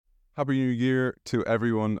Happy New Year to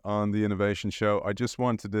everyone on the Innovation Show. I just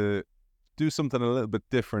wanted to do something a little bit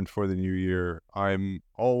different for the new year. I'm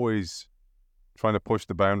always trying to push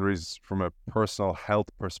the boundaries from a personal health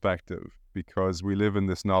perspective because we live in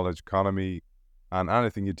this knowledge economy, and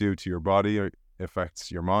anything you do to your body affects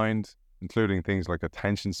your mind, including things like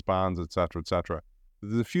attention spans, etc., etc.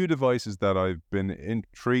 There's a few devices that I've been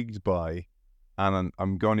intrigued by and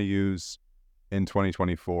I'm going to use in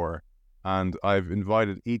 2024. And I've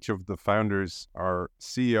invited each of the founders or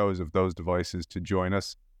CEOs of those devices to join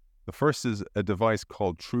us. The first is a device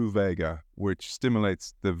called Truvaga, which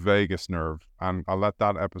stimulates the vagus nerve, and I'll let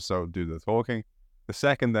that episode do the talking. The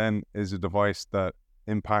second then is a device that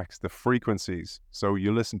impacts the frequencies. So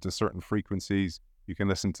you listen to certain frequencies, you can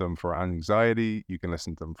listen to them for anxiety, you can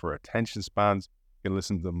listen to them for attention spans, you can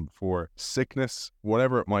listen to them for sickness,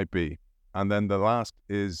 whatever it might be. And then the last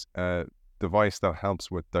is device that helps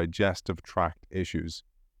with digestive tract issues.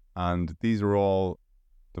 And these are all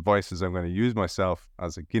devices I'm going to use myself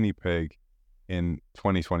as a guinea pig in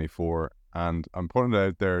 2024. And I'm putting it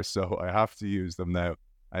out there, so I have to use them now.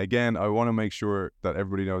 Again, I want to make sure that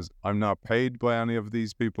everybody knows I'm not paid by any of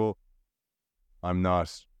these people. I'm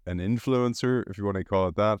not an influencer, if you want to call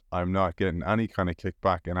it that. I'm not getting any kind of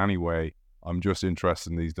kickback in any way. I'm just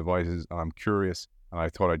interested in these devices and I'm curious, and I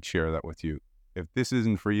thought I'd share that with you. If this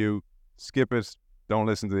isn't for you, skip it, don't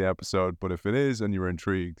listen to the episode, but if it is and you're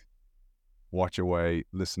intrigued, watch away,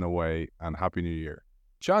 listen away, and Happy New Year.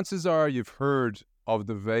 Chances are you've heard of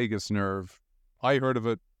the vagus nerve. I heard of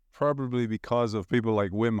it probably because of people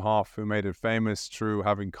like Wim Hof, who made it famous through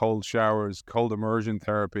having cold showers, cold immersion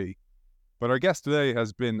therapy. But our guest today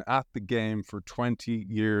has been at the game for 20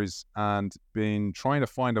 years and been trying to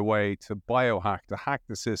find a way to biohack, to hack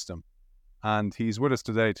the system. And he's with us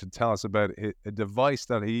today to tell us about a device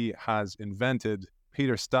that he has invented.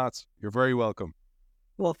 Peter Staats, you're very welcome.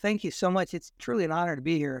 Well, thank you so much. It's truly an honor to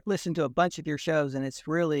be here. Listen to a bunch of your shows, and it's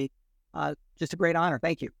really just a great honor.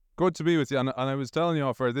 Thank you. Good to be with you. And I was telling you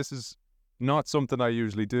off air, this is not something I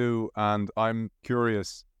usually do, and I'm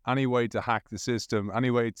curious. Any way to hack the system, any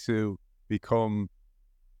way to become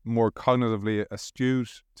more cognitively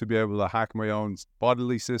astute, to be able to hack my own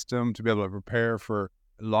bodily system, to be able to prepare for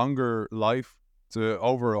longer life to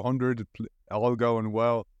over 100, all going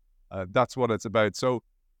well. That's what it's about. So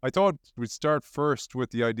I thought we'd start first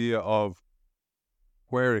with the idea of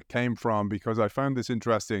where it came from, because I found this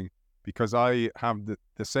interesting, because I have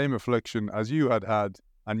the same affliction as you had,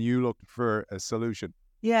 and you looked for a solution.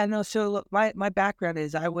 Yeah, no, so look, my background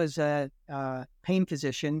is I was a pain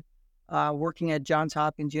physician working at Johns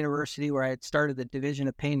Hopkins University, where I had started the division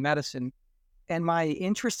of pain medicine. And my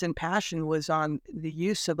interest and passion was on the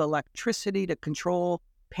use of electricity to control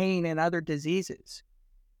pain and other diseases.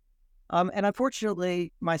 And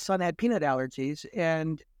unfortunately, my son had peanut allergies,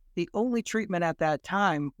 and the only treatment at that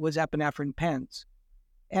time was epinephrine pens.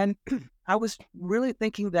 And I was really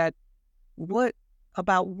thinking that what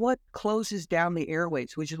closes down the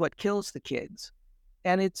airways, which is what kills the kids.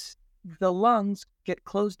 And it's the lungs get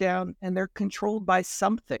closed down and they're controlled by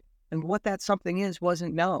something. And what that something is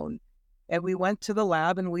wasn't known. And we went to the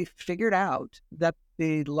lab and we figured out that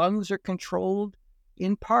the lungs are controlled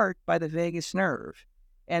in part by the vagus nerve.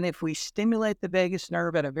 And if we stimulate the vagus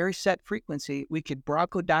nerve at a very set frequency, we could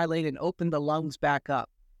bronchodilate and open the lungs back up.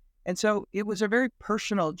 And so it was a very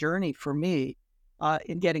personal journey for me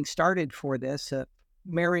in getting started for this,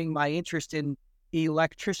 marrying my interest in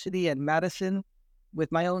electricity and medicine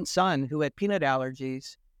with my own son who had peanut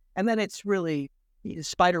allergies. And then it's really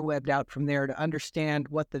spiderwebbed out from there to understand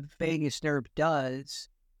what the vagus nerve does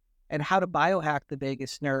and how to biohack the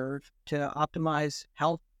vagus nerve to optimize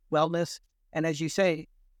health, wellness, and, as you say,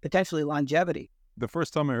 potentially longevity. The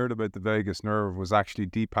first time I heard about the vagus nerve was actually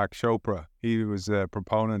Deepak Chopra. He was a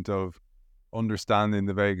proponent of understanding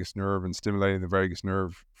the vagus nerve and stimulating the vagus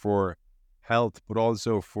nerve for health, but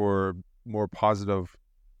also for more positive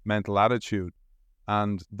mental attitude.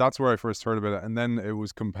 And that's where I first heard about it. And then it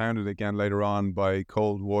was compounded again later on by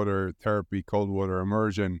cold water therapy, cold water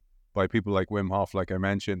immersion, by people like Wim Hof, like I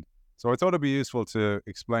mentioned. So I thought it'd be useful to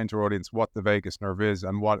explain to our audience what the vagus nerve is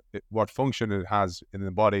and what function it has in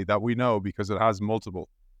the body that we know, because it has multiple.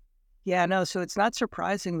 Yeah, no, so it's not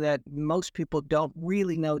surprising that most people don't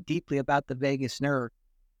really know deeply about the vagus nerve.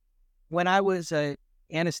 When I was an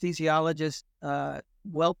anesthesiologist,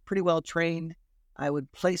 pretty well trained, I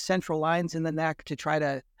would place central lines in the neck to try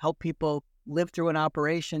to help people live through an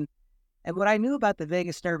operation. And what I knew about the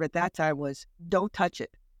vagus nerve at that time was don't touch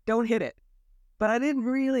it, don't hit it. But I didn't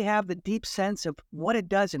really have the deep sense of what it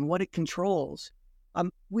does and what it controls.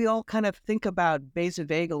 We all kind of think about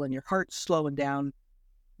vasovagal and your heart slowing down,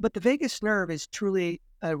 but the vagus nerve is truly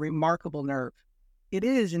a remarkable nerve. It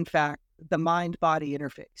is, in fact, the mind-body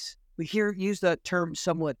interface. We use that term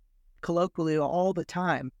somewhat colloquially all the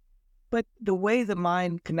time, but the way the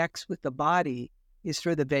mind connects with the body is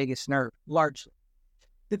through the vagus nerve, largely.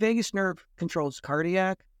 The vagus nerve controls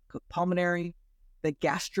cardiac, pulmonary, the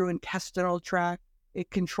gastrointestinal tract. It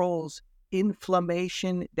controls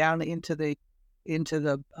inflammation down into the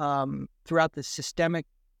throughout the systemic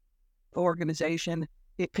organization.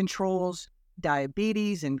 It controls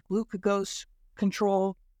diabetes and glucose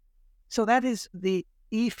control. So that is the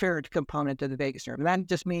efferent component of the vagus nerve. And that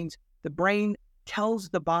just means the brain tells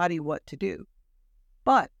the body what to do.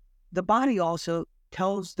 But the body also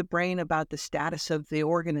tells the brain about the status of the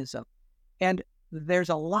organism. And there's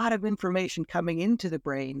a lot of information coming into the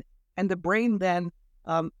brain, and the brain then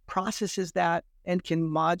processes that and can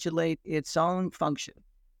modulate its own function.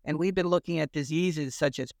 And we've been looking at diseases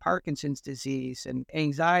such as Parkinson's disease and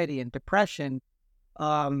anxiety and depression,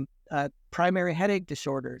 primary headache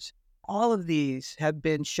disorders. All of these have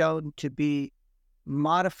been shown to be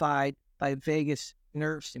modified by vagus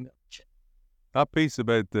nerve stimulation. That piece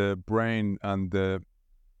about the brain and the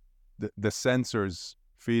sensors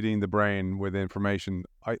feeding the brain with information,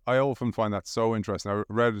 I often find that so interesting. I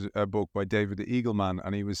read a book by David Eagleman,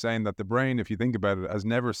 and he was saying that the brain, if you think about it, has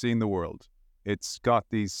never seen the world. It's got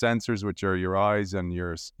these sensors, which are your eyes and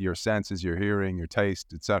your senses, your hearing, your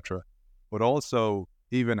taste, etc. But also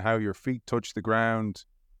even how your feet touch the ground,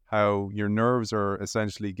 how your nerves are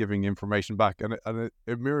essentially giving information back. And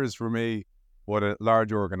it mirrors for me what a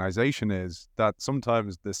large organization is, that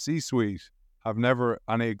sometimes the C-suite have never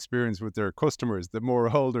any experience with their customers, the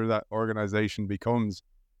more older that organization becomes.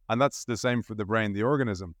 And that's the same for the brain, the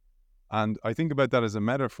organism. And I think about that as a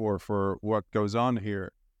metaphor for what goes on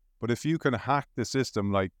here. But if you can hack the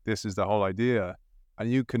system, like this is the whole idea,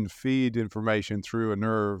 and you can feed information through a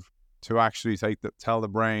nerve to actually tell the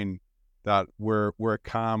brain that we're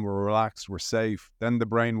calm, we're relaxed, we're safe, then the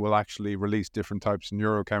brain will actually release different types of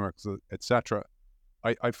neurochemicals, etc.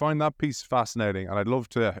 I find that piece fascinating, and I'd love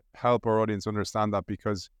to help our audience understand that,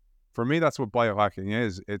 because for me, that's what biohacking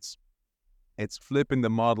is. It's flipping the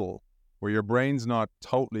model where your brain's not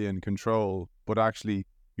totally in control, but actually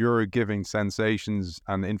you're giving sensations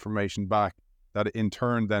and information back that in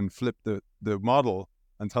turn then flip the model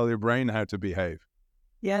and tell your brain how to behave.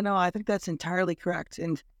 Yeah, no, I think that's entirely correct.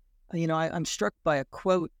 And, I'm struck by a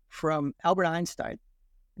quote from Albert Einstein.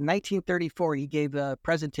 In 1934, he gave a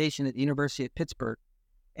presentation at the University of Pittsburgh,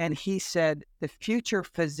 and he said, the future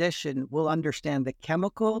physician will understand the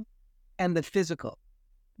chemical and the physical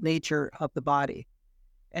nature of the body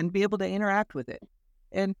and be able to interact with it.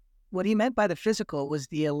 And what he meant by the physical was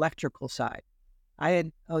the electrical side. I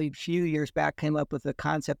had a few years back came up with the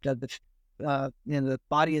concept of the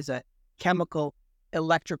body as a chemical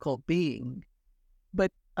electrical being.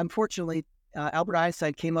 But unfortunately, Albert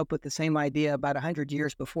Einstein came up with the same idea about 100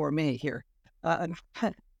 years before me here. So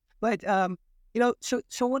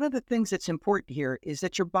one of the things that's important here is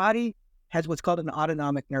that your body has what's called an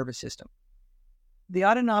autonomic nervous system. The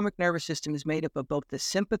autonomic nervous system is made up of both the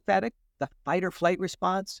sympathetic, the fight or flight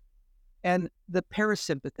response, and the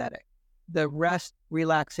parasympathetic, the rest,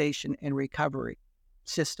 relaxation, and recovery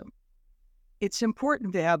system. It's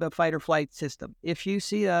important to have a fight or flight system. If you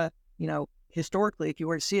see historically, if you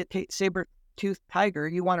were to see a saber-toothed tiger,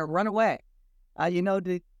 you want to run away,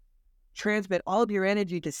 to transmit all of your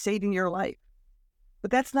energy to saving your life.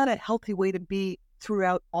 But that's not a healthy way to be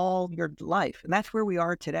throughout all your life. And that's where we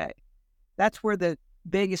are today. That's where the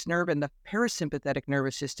vagus nerve and the parasympathetic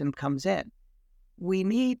nervous system comes in. We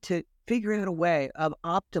need to figure out a way of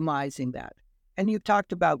optimizing that. And you've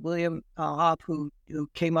talked about William Hopp, who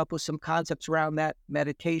came up with some concepts around that.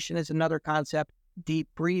 Meditation is another concept. Deep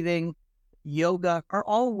breathing, yoga are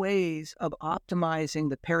all ways of optimizing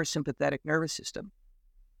the parasympathetic nervous system.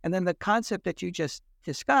 And then the concept that you just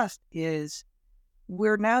discussed is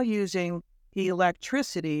we're now using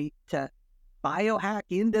electricity to biohack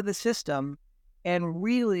into the system and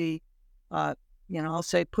really, I'll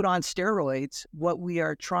say put on steroids what we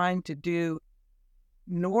are trying to do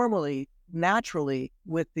normally, naturally,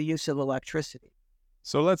 with the use of electricity.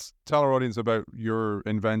 So let's tell our audience about your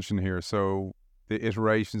invention here. So the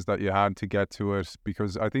iterations that you had to get to it,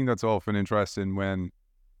 because I think that's often interesting when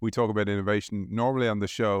we talk about innovation. Normally on the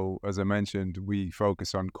show, as I mentioned, we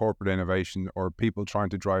focus on corporate innovation or people trying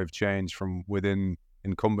to drive change from within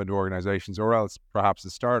incumbent organizations or else perhaps a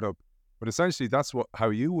startup. But essentially, that's how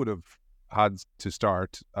you would have had to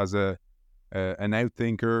start as an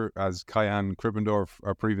outthinker, as Kyan Krippendorf,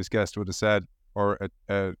 our previous guest, would have said, or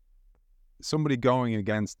somebody going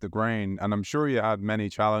against the grain. And I'm sure you had many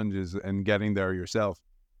challenges in getting there yourself.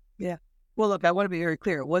 Yeah. Well, look, I want to be very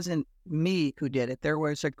clear. It wasn't me who did it. There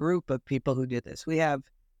was a group of people who did this. We have,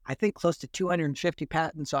 I think, close to 250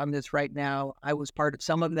 patents on this right now. I was part of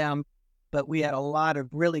some of them, but we had a lot of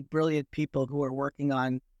really brilliant people who are working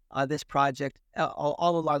on this project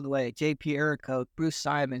all along the way. J.P. Erico, Bruce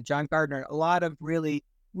Simon, John Gardner, a lot of really,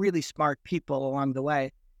 really smart people along the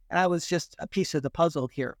way. And I was just a piece of the puzzle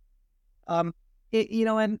here. And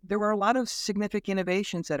there were a lot of significant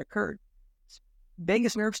innovations that occurred.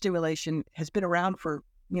 Vagus nerve stimulation has been around for,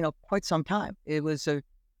 quite some time. It was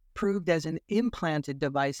approved as an implanted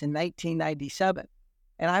device in 1997.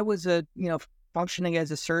 And I was, functioning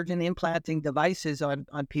as a surgeon implanting devices on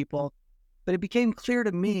people. But it became clear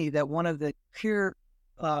to me that one of the clear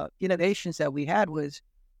innovations that we had was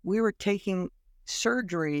we were taking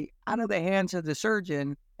surgery out of the hands of the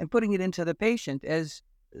surgeon and putting it into the patient, as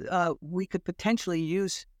we could potentially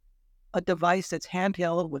use a device that's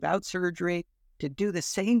handheld without surgery to do the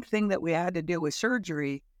same thing that we had to do with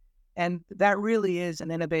surgery. And that really is an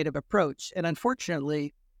innovative approach. And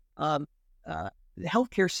unfortunately, the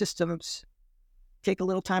healthcare systems take a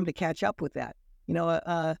little time to catch up with that.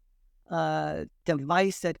 A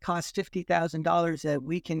device that costs $50,000 that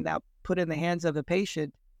we can now put in the hands of a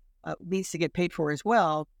patient needs to get paid for as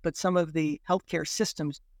well. But some of the healthcare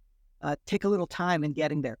systems take a little time in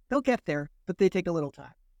getting there. They'll get there, but they take a little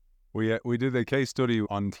time. We did a case study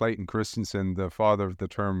on Clayton Christensen, the father of the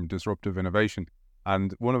term disruptive innovation.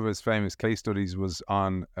 And one of his famous case studies was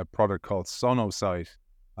on a product called Sonosite.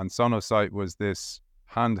 And Sonosite was this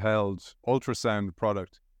handheld ultrasound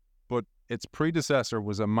product, but its predecessor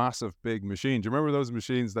was a massive big machine. Do you remember those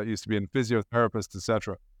machines that used to be in physiotherapists,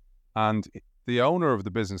 etc.? And the owner of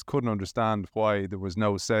the business couldn't understand why there was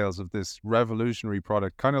no sales of this revolutionary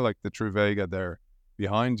product, kind of like the Truvaga there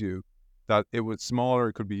behind you, that it was smaller,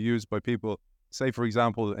 it could be used by people. Say, for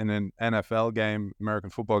example, in an NFL game, American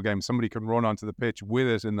football game, somebody can run onto the pitch with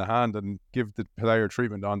it in the hand and give the player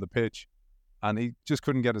treatment on the pitch. And he just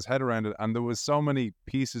couldn't get his head around it. And there was so many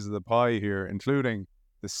pieces of the pie here, including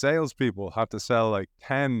the salespeople had to sell like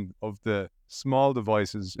 10 of the small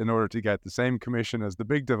devices in order to get the same commission as the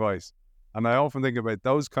big device. And I often think about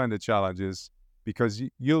those kind of challenges because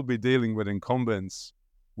you'll be dealing with incumbents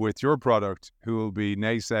with your product who will be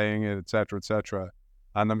naysaying it, et cetera, et cetera.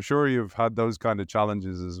 And I'm sure you've had those kind of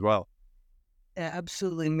challenges as well. It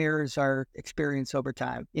absolutely mirrors our experience over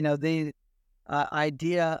time. The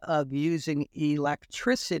idea of using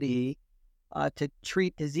electricity to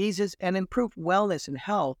treat diseases and improve wellness and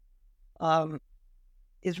health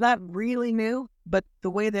is not really new, but the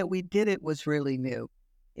way that we did it was really new.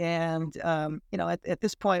 And, at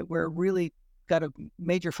this point, we're really got a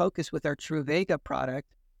major focus with our Truvaga product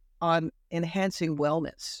on enhancing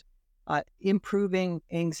wellness, improving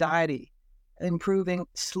anxiety, improving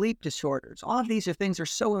sleep disorders. All of these things are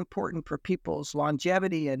so important for people's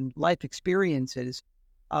longevity and life experiences.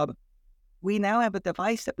 We now have a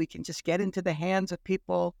device that we can just get into the hands of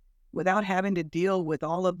people without having to deal with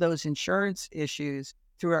all of those insurance issues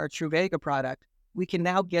through our Truvaga product. We can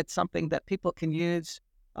now get something that people can use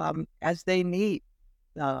as they need.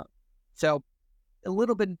 So a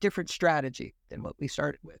little bit different strategy than what we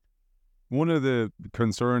started with. One of the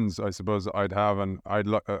concerns I suppose I'd have, and I'd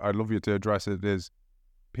love you to address it, is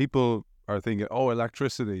people are thinking,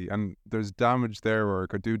 electricity, and there's damage there, or I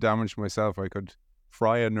could do damage myself, I could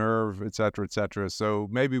fry a nerve, etc., etc. So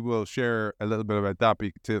maybe we'll share a little bit about that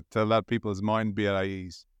to let people's mind be at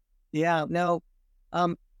ease. Yeah, no,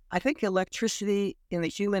 I think electricity in the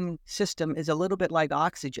human system is a little bit like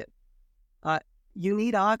oxygen. You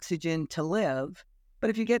need oxygen to live, but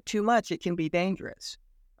if you get too much, it can be dangerous.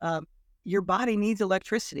 Your body needs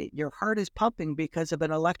electricity. Your heart is pumping because of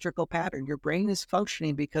an electrical pattern. Your brain is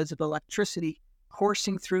functioning because of electricity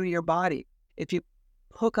coursing through your body. If you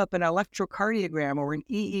hook up an electrocardiogram or an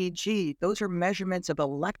EEG, those are measurements of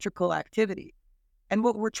electrical activity. And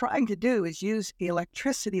what we're trying to do is use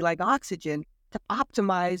electricity like oxygen to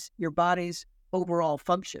optimize your body's overall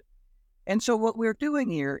function. And so what we're doing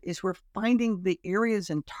here is we're finding the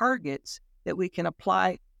areas and targets that we can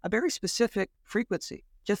apply a very specific frequency.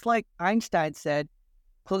 Just like Einstein said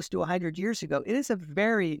close to 100 years ago, it is a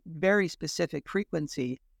very, very specific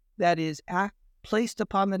frequency that is placed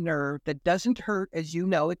upon the nerve that doesn't hurt. As you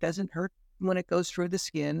know, it doesn't hurt when it goes through the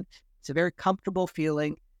skin. It's a very comfortable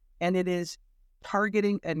feeling, and it is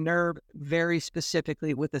targeting a nerve very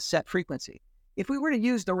specifically with a set frequency. If we were to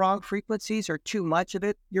use the wrong frequencies or too much of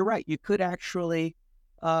it, you're right, you could actually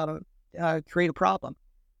create a problem.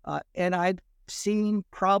 And I've seen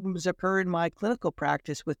problems occur in my clinical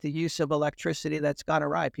practice with the use of electricity that's gone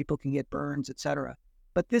awry. People can get burns, etc.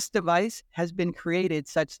 But this device has been created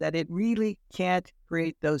such that it really can't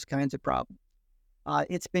create those kinds of problems.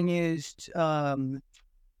 It's been used, I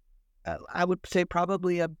would say,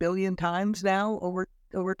 probably 1 billion times now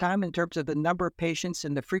over time in terms of the number of patients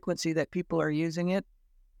and the frequency that people are using it.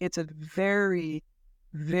 It's a very,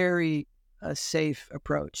 very safe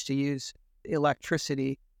approach to use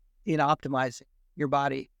electricity in optimizing your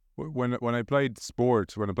body. When I played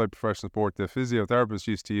sport, when I played professional sport, the physiotherapists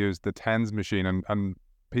used to use the TENS machine, and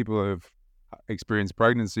people who have experienced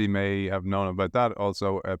pregnancy may have known about that,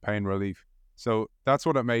 also pain relief. So that's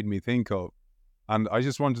what it made me think of. And I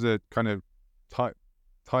just wanted to kind of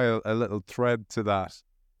tie a little thread to that.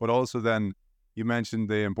 But also then you mentioned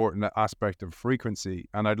the important aspect of frequency.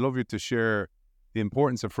 And I'd love you to share the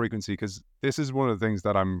importance of frequency, because this is one of the things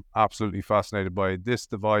that I'm absolutely fascinated by, this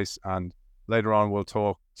device. And later on, we'll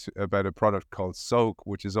talk about a product called Soak,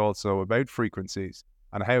 which is also about frequencies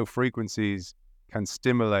and how frequencies can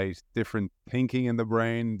stimulate different thinking in the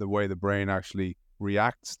brain, the way the brain actually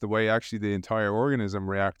reacts, the way actually the entire organism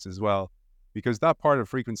reacts as well. Because that part of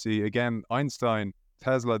frequency, again, Einstein,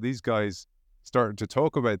 Tesla, these guys started to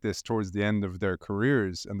talk about this towards the end of their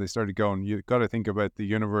careers, and they started going, you've got to think about the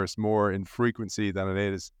universe more in frequency than it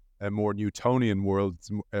is a more Newtonian world,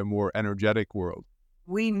 a more energetic world.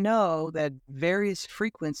 We know that various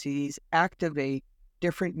frequencies activate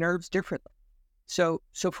different nerves differently. So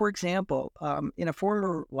for example, in a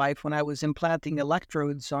former life, when I was implanting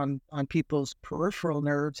electrodes on people's peripheral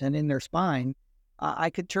nerves and in their spine, I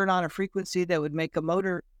could turn on a frequency that would make a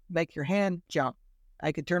motor make your hand jump.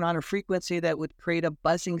 I could turn on a frequency that would create a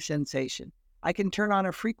buzzing sensation. I can turn on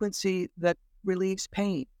a frequency that relieves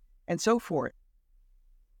pain, and so forth.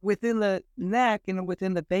 Within the neck and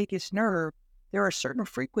within the vagus nerve, there are certain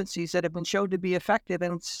frequencies that have been shown to be effective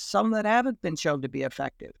and some that haven't been shown to be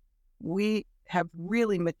effective. We have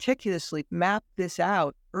really meticulously mapped this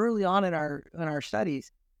out early on in our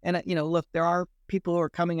studies. And, look, there are people who are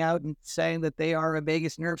coming out and saying that they are a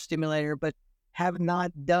vagus nerve stimulator, but have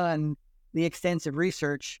not done the extensive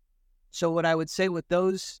research. So what I would say with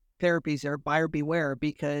those therapies are buyer beware,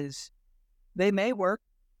 because they may work,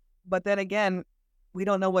 but then again, we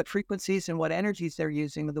don't know what frequencies and what energies they're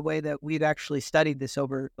using the way that we've actually studied this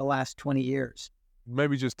over the last 20 years.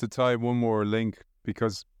 Maybe just to tie one more link,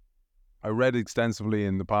 because I read extensively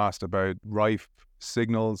in the past about Rife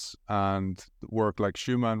signals and work like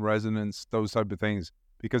Schumann resonance, those type of things.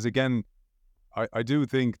 Because again, I do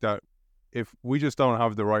think that if we just don't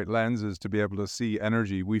have the right lenses to be able to see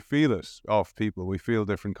energy, we feel it off people. We feel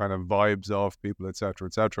different kind of vibes off people, etc.,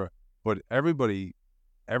 etc. But everything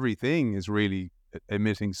is really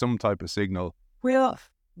emitting some type of signal. Well,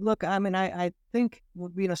 look, I mean, I think,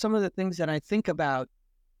 some of the things that I think about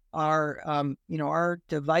are, our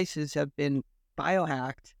devices have been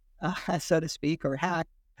biohacked, so to speak, or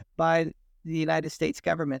hacked by the United States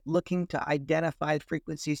government, looking to identify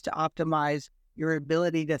frequencies to optimize your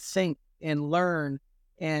ability to think and learn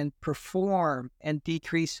and perform and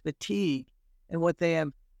decrease fatigue. And what they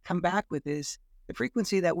have come back with is the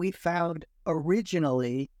frequency that we found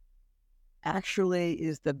originally actually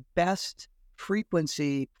is the best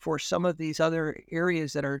frequency for some of these other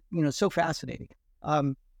areas that are, so fascinating.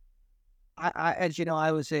 As you know,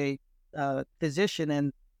 I was a physician,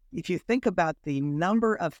 and if you think about the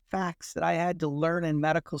number of facts that I had to learn in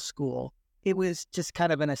medical school, it was just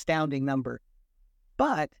kind of an astounding number.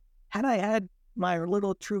 But had I had my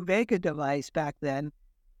little Truvaga device back then,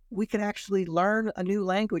 we could actually learn a new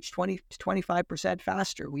language 20 to 25%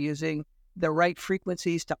 faster. We're using the right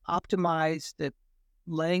frequencies to optimize the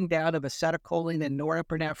laying down of acetylcholine and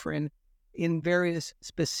norepinephrine in various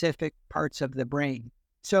specific parts of the brain.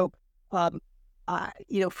 So,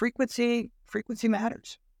 frequency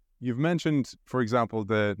matters. You've mentioned, for example,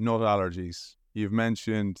 the nut allergies. You've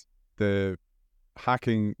mentioned the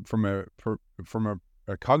hacking from a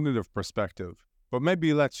cognitive perspective. But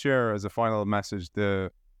maybe let's share as a final message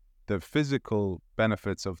the physical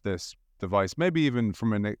benefits of this device, maybe even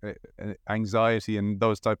from an anxiety and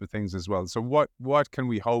those type of things as well. So what can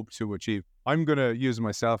we hope to achieve? I'm going to use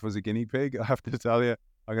myself as a guinea pig, I have to tell you.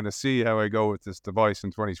 I'm going to see how I go with this device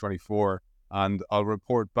in 2024, and I'll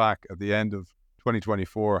report back at the end of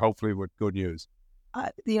 2024, hopefully with good news.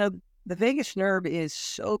 The vagus nerve is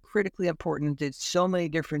so critically important to so many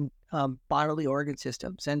different bodily organ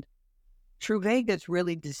systems. And Truvaga is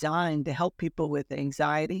really designed to help people with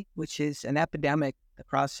anxiety, which is an epidemic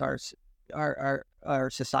across our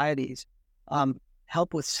societies.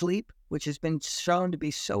 Help with sleep, which has been shown to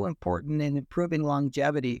be so important in improving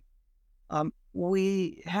longevity.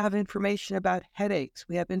 We have information about headaches.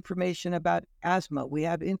 We have information about asthma. We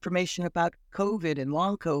have information about COVID and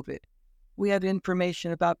long COVID. We have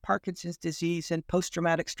information about Parkinson's disease and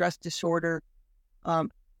post-traumatic stress disorder,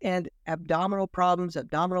 and abdominal problems,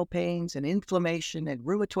 abdominal pains, and inflammation, and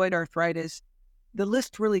rheumatoid arthritis. The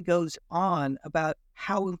list really goes on about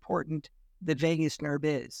how important the vagus nerve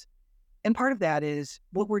is. And part of that is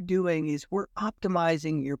what we're doing is we're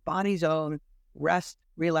optimizing your body's own rest,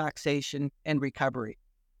 relaxation, and recovery.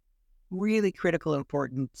 Really critical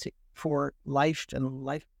importance for life and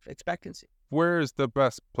life expectancy. Where is the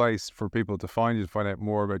best place for people to find you to find out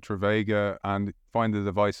more about Truvaga and find the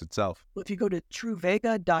device itself? Well, if you go to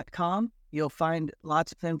Truvaga.com, you'll find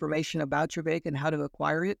lots of information about Truvaga and how to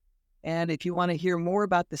acquire it. And if you want to hear more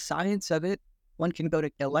about the science of it, one can go to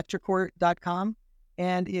electrocore.com.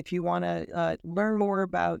 And if you want to learn more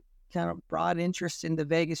about kind of broad interest in the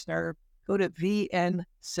vagus nerve, go to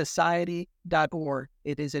vnsociety.org.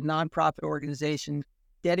 It is a nonprofit organization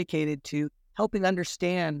dedicated to helping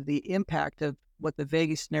understand the impact of what the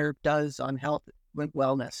vagus nerve does on health and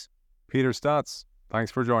wellness. Peter Staats,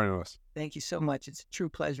 thanks for joining us. Thank you so much. It's a true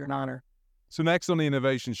pleasure and honor. So next on the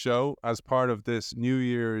Innovation Show, as part of this New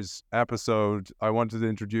Year's episode, I wanted to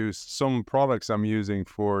introduce some products I'm using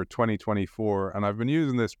for 2024. And I've been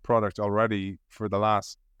using this product already for the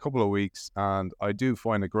last couple of weeks, and I do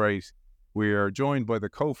find it great. We are joined by the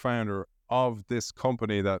co-founder of this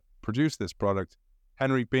company that produced this product,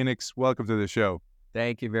 Henry Phoenix. Welcome to the show.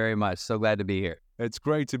 Thank you very much. So glad to be here. It's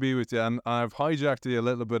great to be with you. And I've hijacked you a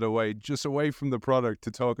little bit away from the product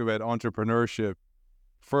to talk about entrepreneurship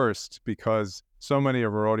first, because so many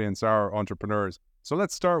of our audience are entrepreneurs. So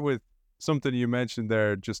let's start with something you mentioned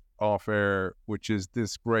there just off air, which is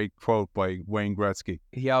this great quote by Wayne Gretzky.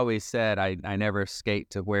 He always said, I never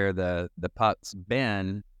skate to where the puck's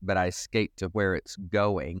been, but I skate to where it's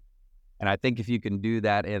going. And I think if you can do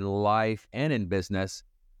that in life and in business,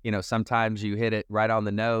 sometimes you hit it right on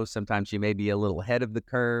the nose. Sometimes you may be a little ahead of the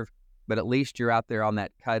curve, but at least you're out there on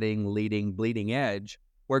that cutting, leading, bleeding edge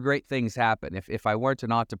where great things happen. If I weren't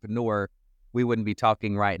an entrepreneur, we wouldn't be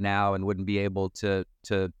talking right now and wouldn't be able to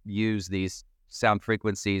use these sound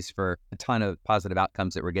frequencies for a ton of positive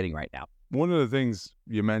outcomes that we're getting right now. One of the things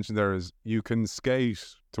you mentioned there is you can skate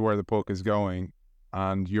to where the puck is going,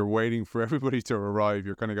 and you're waiting for everybody to arrive.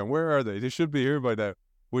 You're kind of going, where are they? They should be here by now,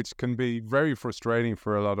 which can be very frustrating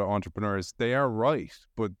for a lot of entrepreneurs. They are right,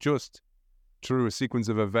 but just through a sequence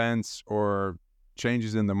of events or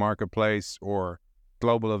changes in the marketplace or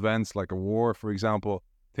global events like a war, for example,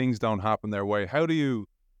 things don't happen their way. How do you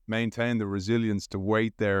maintain the resilience to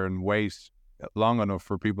wait there and wait long enough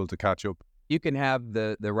for people to catch up? You can have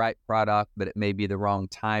the right product, but it may be the wrong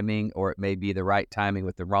timing, or it may be the right timing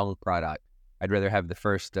with the wrong product. I'd rather have the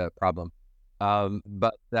first problem.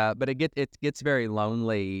 But it gets very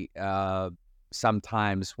lonely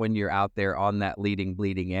sometimes when you're out there on that leading,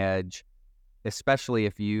 bleeding edge, especially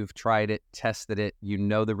if you've tried it, tested it,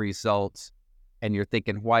 the results, and you're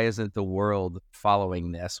thinking, why isn't the world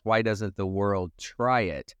following this? Why doesn't the world try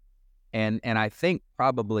it? And I think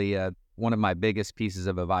probably one of my biggest pieces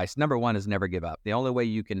of advice, number one, is never give up. The only way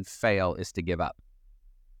you can fail is to give up.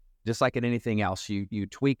 Just like in anything else, you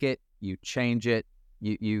tweak it, you change it,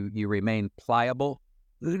 you remain pliable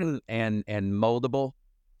and moldable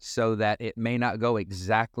so that it may not go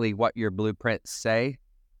exactly what your blueprints say,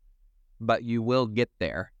 but you will get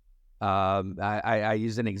there. I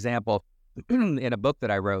use an example in a book that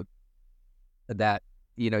I wrote that,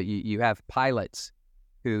 you have pilots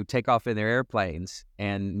who take off in their airplanes,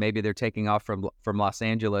 and maybe they're taking off from Los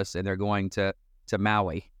Angeles and they're going to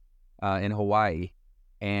Maui in Hawaii.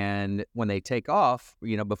 And when they take off,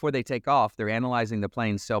 before they take off, they're analyzing the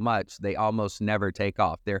plane so much they almost never take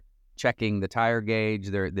off. They're checking the tire gauge,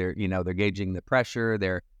 they're gauging the pressure,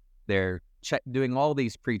 they're doing all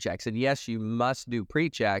these pre-checks. And yes, you must do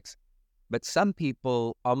pre-checks, but some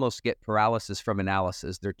people almost get paralysis from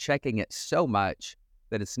analysis. They're checking it so much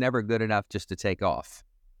that it's never good enough just to take off.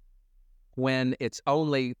 When it's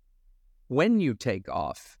only when you take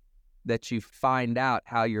off that you find out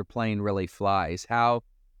how your plane really flies. How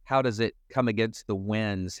does it come against the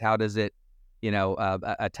winds? How does it,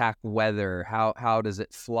 attack weather? How does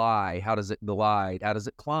it fly? How does it glide? How does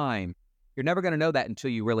it climb? You're never going to know that until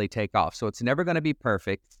you really take off. So it's never going to be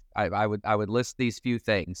perfect. I would list these few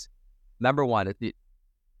things. Number one,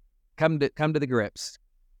 come to the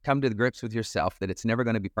grips with yourself that it's never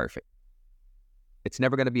going to be perfect. It's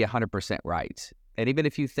never going to be 100% right. And even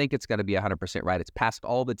if you think it's going to be 100% right, it's past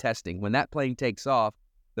all the testing. When that plane takes off,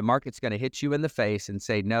 the market's going to hit you in the face and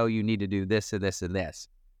say, no, you need to do this and this and this.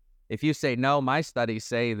 If you say, no, my studies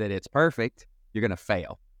say that it's perfect, you're going to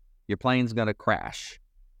fail. Your plane's going to crash.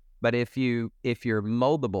 But if you're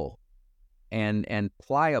moldable and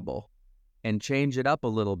pliable and change it up a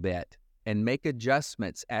little bit, and make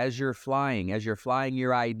adjustments as you're flying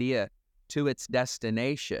your idea to its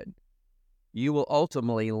destination, you will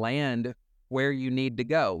ultimately land where you need to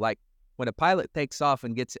go. Like when a pilot takes off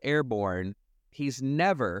and gets airborne, he's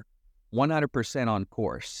never 100% on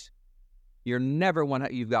course. You're never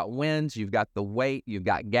you've got winds, you've got the weight, you've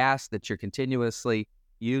got gas that you're continuously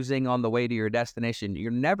using on the way to your destination.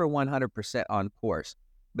 You're never 100% on course.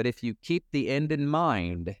 But if you keep the end in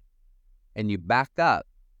mind and you back up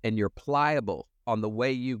and you're pliable on the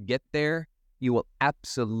way you get there, you will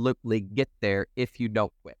absolutely get there if you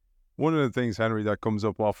don't quit. One of the things, Henry, that comes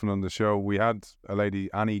up often on the show, we had a lady,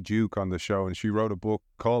 Annie Duke, on the show, and she wrote a book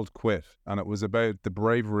called Quit, and it was about the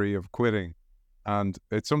bravery of quitting. And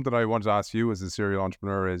it's something I want to ask you as a serial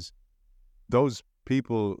entrepreneur is, those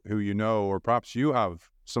people who you know, or perhaps you have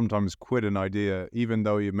sometimes quit an idea, even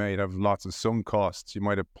though you may have lots of sunk costs, you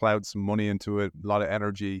might have plowed some money into it, a lot of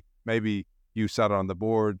energy, maybe you sat on the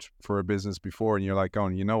board for a business before and you're like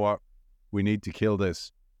going, you know what, we need to kill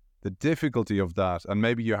this. The difficulty of that, and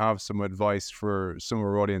maybe you have some advice for some of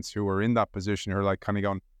our audience who are in that position, who are like kind of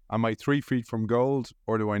going, am I 3 feet from gold,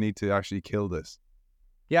 or do I need to actually kill this?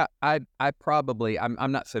 Yeah, I probably,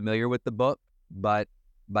 I'm not familiar with the book, but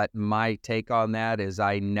my take on that is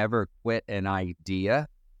I never quit an idea.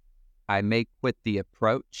 I may quit the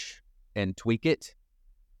approach and tweak it.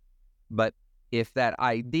 But if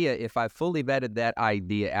I fully vetted that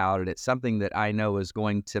idea out and it's something that I know is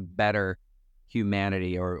going to better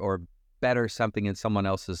humanity or better something in someone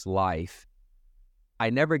else's life, I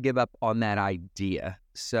never give up on that idea.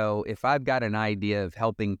 So if I've got an idea of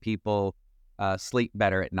helping people sleep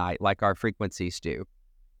better at night, like our frequencies do,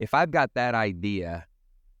 if I've got that idea,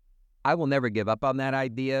 I will never give up on that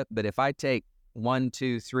idea. But if I take 1,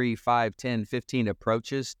 2, 3, 5, 10, 15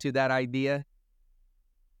 approaches to that idea,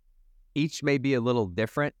 each may be a little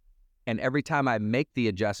different. And every time I make the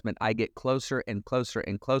adjustment, I get closer and closer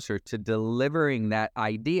and closer to delivering that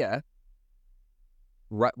idea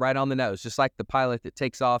right on the nose, just like the pilot that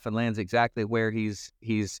takes off and lands exactly where he's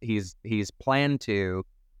planned to,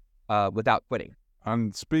 without quitting.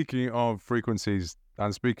 And speaking of frequencies,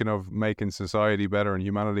 and speaking of making society better and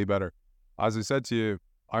humanity better, as I said to you,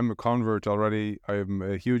 I'm a convert already. I'm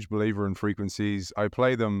a huge believer in frequencies. I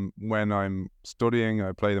play them when I'm studying.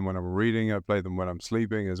 I play them when I'm reading. I play them when I'm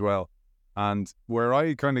sleeping as well. And where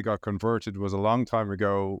I kind of got converted was a long time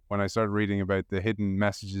ago when I started reading about the hidden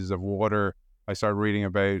messages of water. I started reading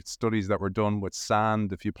about studies that were done with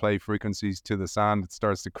sand. If you play frequencies to the sand, it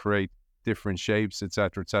starts to create different shapes,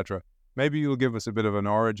 etc., etc. Maybe you'll give us a bit of an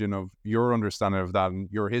origin of your understanding of that and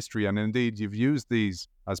your history. And indeed, you've used these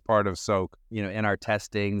as part of Soak. You know, in our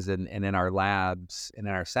testings and in our labs and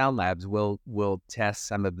in our sound labs, we'll test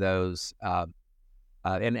some of those.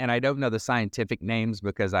 And I don't know the scientific names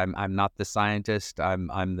because I'm not the scientist.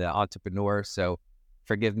 I'm the entrepreneur. So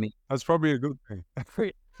forgive me. That's probably a good thing.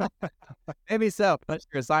 Maybe so, unless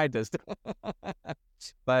you're a scientist.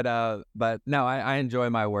 But no, I enjoy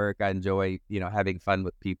my work. I enjoy, having fun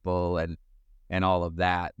with people and all of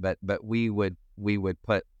that. But we would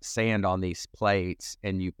put sand on these plates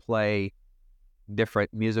and you play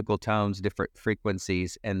different musical tones, different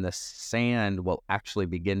frequencies, and the sand will actually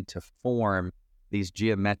begin to form these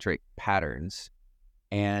geometric patterns.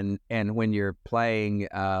 And when you're playing,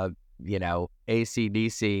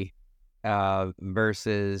 AC/DC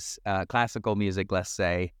versus classical music, let's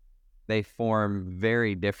say, they form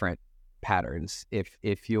very different patterns.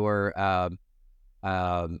 If you're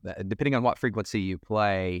depending on what frequency you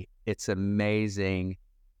play, it's amazing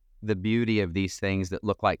the beauty of these things that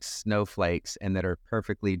look like snowflakes and that are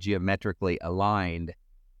perfectly geometrically aligned.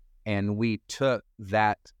 And we took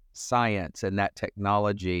that science and that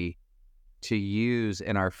technology to use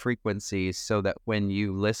in our frequencies so that when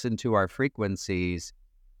you listen to our frequencies,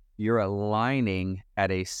 you're aligning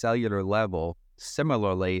at a cellular level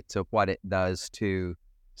similarly to what it does to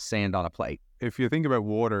sand on a plate. If you think about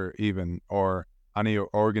water even, or any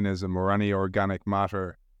organism or any organic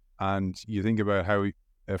matter, and you think about how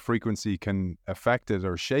a frequency can affect it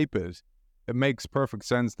or shape it, it makes perfect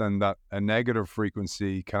sense then that a negative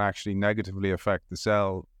frequency can actually negatively affect the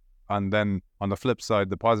cell. And then on the flip side,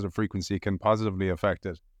 the positive frequency can positively affect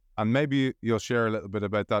it. And maybe you'll share a little bit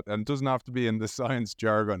about that. And it doesn't have to be in the science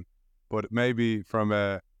jargon, but maybe from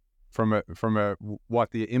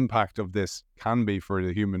what the impact of this can be for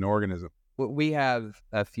the human organism. We have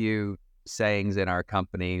a few sayings in our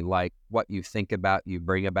company, like what you think about, you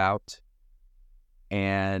bring about.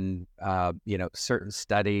 And, certain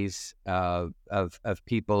studies of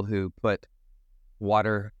people who put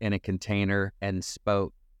water in a container and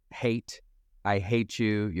spoke hate. I hate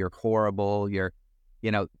you. You're horrible.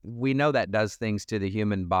 We know that does things to the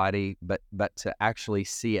human body, but to actually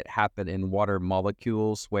see it happen in water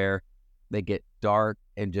molecules where they get dark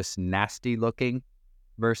and just nasty looking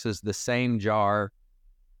versus the same jar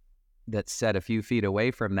that's set a few feet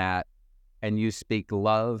away from that, and you speak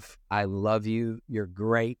love, I love you, you're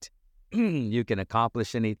great, you can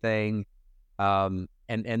accomplish anything, and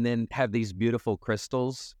then have these beautiful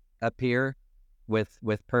crystals appear with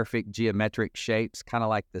perfect geometric shapes, kind of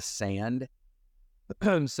like the sand.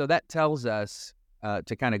 So that tells us,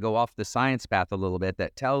 to kind of go off the science path a little bit,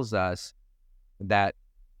 that tells us that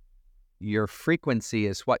your frequency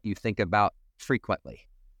is what you think about frequently.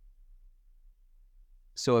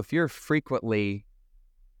 So if you're frequently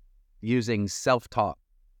using self-talk,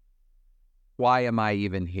 why am I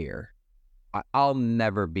even here? I'll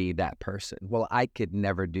never be that person. Well, I could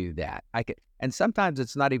never do that. And sometimes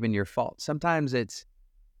it's not even your fault. Sometimes it's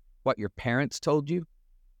what your parents told you,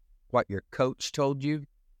 what your coach told you,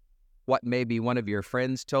 what maybe one of your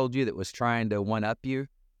friends told you that was trying to one-up you.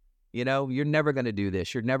 You're never going to do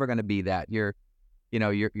this. You're never going to be that. You're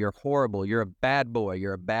horrible. You're a bad boy.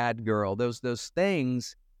 You're a bad girl. Those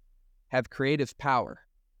things have creative power.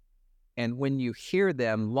 And when you hear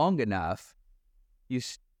them long enough, you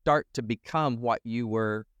start to become what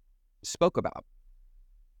you spoke about.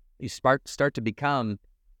 You start to become,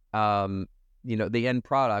 the end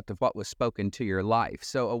product of what was spoken to your life.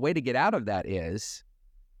 So a way to get out of that is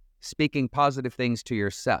speaking positive things to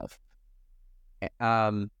yourself.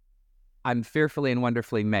 I'm fearfully and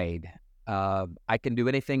wonderfully made. I can do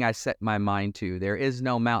anything I set my mind to. There is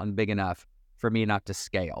no mountain big enough for me not to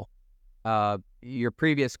scale. Your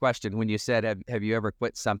previous question, when you said, have you ever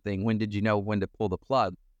quit something? When did you know when to pull the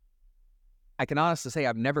plug? I can honestly say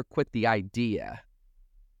I've never quit the idea.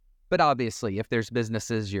 But obviously, if there's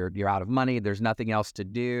businesses, you're out of money, there's nothing else to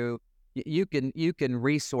do, you can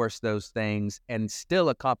resource those things and still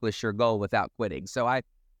accomplish your goal without quitting. So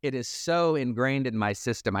it is so ingrained in my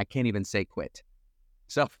system, I can't even say quit.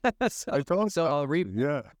 So I'll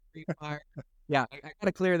yeah. Yeah, I got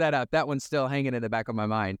to clear that up. That one's still hanging in the back of my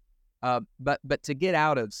mind. But to get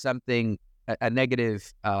out of something, a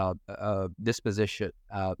negative disposition,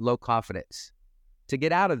 low confidence, to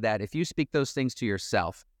get out of that, if you speak those things to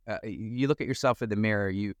yourself, you look at yourself in the mirror,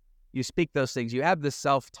 you speak those things, you have the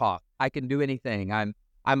self-talk. I can do anything.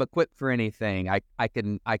 I'm equipped for anything. I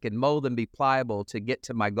can mold and be pliable to get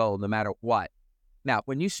to my goal no matter what. Now,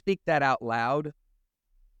 when you speak that out loud,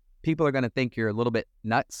 people are going to think you're a little bit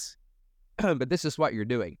nuts, but this is what you're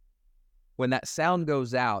doing. When that sound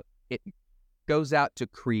goes out, it goes out to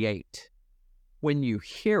create. When you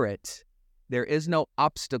hear it, there is no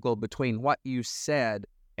obstacle between what you said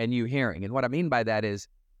and you hearing. And what I mean by that is,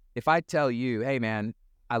 if I tell you, hey man,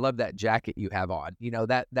 I love that jacket you have on,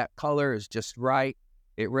 that color is just right.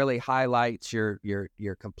 It really highlights your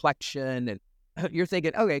complexion, and you're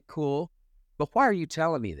thinking, okay, cool. But why are you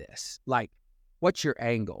telling me this? Like, what's your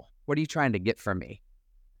angle? What are you trying to get from me?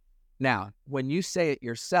 Now, when you say it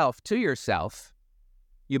to yourself,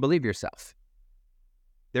 you believe yourself.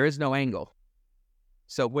 There is no angle.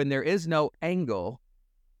 So when there is no angle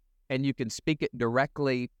and you can speak it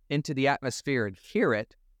directly into the atmosphere and hear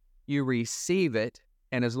it, you receive it.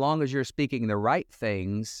 And as long as you're speaking the right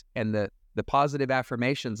things and the positive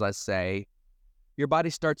affirmations, let's say, your body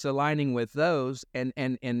starts aligning with those, and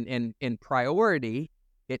in priority,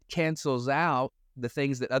 it cancels out the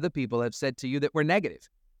things that other people have said to you that were negative,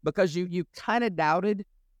 because you kind of doubted.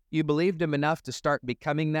 You believed them enough to start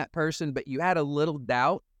becoming that person, but you had a little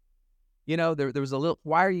doubt. There was a little,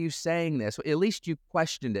 why are you saying this? Well, at least you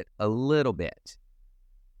questioned it a little bit.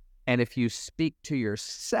 And if you speak to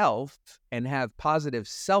yourself and have positive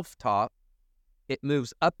self-talk, it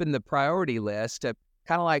moves up in the priority list. To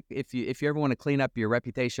kind of like if you ever want to clean up your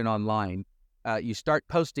reputation online, you start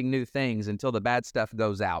posting new things until the bad stuff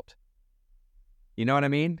goes out. You know what I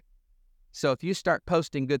mean? So if you start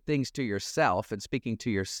posting good things to yourself and speaking to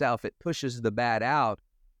yourself, it pushes the bad out.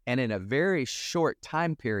 And in a very short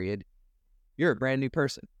time period, you're a brand new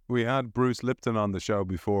person. We had Bruce Lipton on the show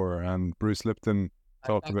before, and Bruce Lipton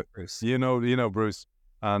talked about Bruce. You know Bruce,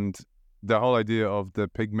 and the whole idea of the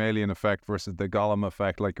Pygmalion effect versus the Gollum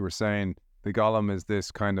effect. Like you were saying, the Gollum is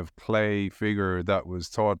this kind of clay figure that was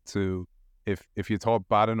taught to, if you thought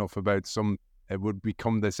bad enough about it would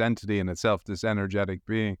become this entity in itself, this energetic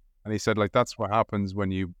being. And he said, like, that's what happens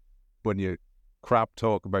when you crap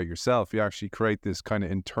talk about yourself. You actually create this kind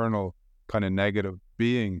of internal kind of negative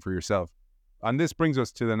being for yourself. And this brings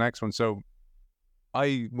us to the next one. So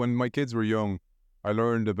when my kids were young, I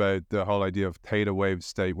learned about the whole idea of theta wave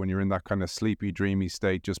state, when you're in that kind of sleepy, dreamy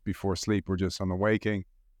state just before sleep or just on awaking,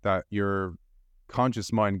 that your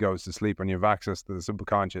conscious mind goes to sleep and you have access to the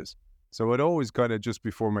subconscious. So I'd always kind of, just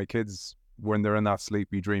before my kids, when they're in that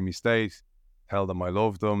sleepy, dreamy state, tell them I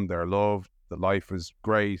love them, they're loved, that life is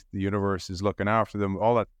great, the universe is looking after them,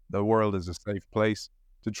 all that, the world is a safe place,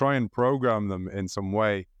 to try and program them in some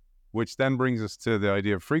way, which then brings us to the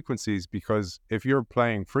idea of frequencies, because if you're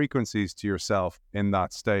playing frequencies to yourself in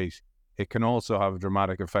that state, it can also have a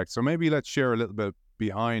dramatic effect. So maybe let's share a little bit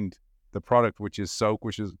behind the product, which is Soak,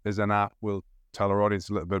 which is an app. We'll tell our audience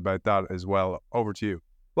a little bit about that as well. Over to you.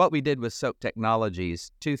 What we did with Soak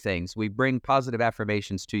Technologies, two things. We bring positive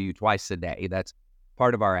affirmations to you twice a day. That's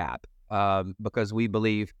part of our app, because we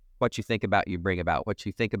believe what you think about, you bring about. What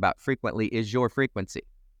you think about frequently is your frequency.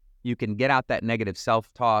 You can get out that negative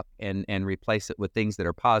self-talk and replace it with things that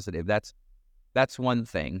are positive. That's one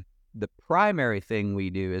thing. The primary thing we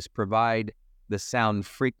do is provide the sound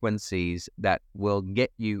frequencies that will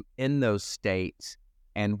get you in those states.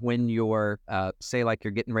 And when you're, say like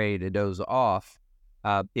you're getting ready to doze off,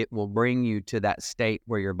 it will bring you to that state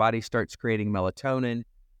where your body starts creating melatonin,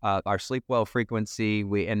 our sleep well frequency.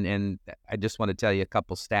 And I just want to tell you a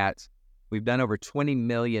couple stats. We've done over 20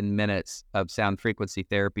 million minutes of sound frequency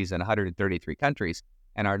therapies in 133 countries.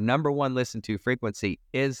 And our number one listened to frequency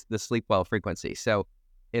is the sleep well frequency. So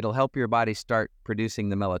it'll help your body start producing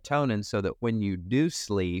the melatonin so that when you do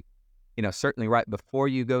sleep, certainly right before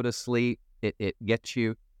you go to sleep, it gets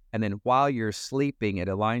you. And then while you're sleeping, it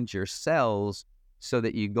aligns your cells so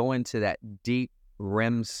that you go into that deep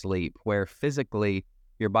REM sleep where physically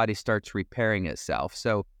your body starts repairing itself.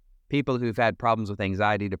 So people who've had problems with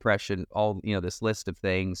anxiety, depression, all, this list of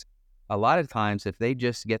things, a lot of times if they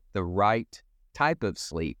just get the right type of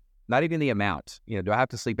sleep, not even the amount, do I have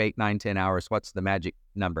to sleep 8, 9, 10 hours? What's the magic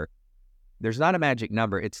number? There's not a magic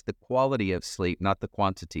number. It's the quality of sleep, not the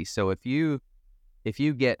quantity. So if you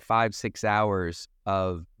get 5, 6 hours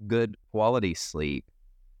of good quality sleep,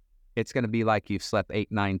 it's going to be like you've slept 8,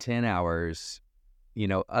 9, 10 hours,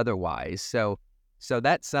 otherwise. So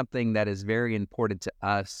that's something that is very important to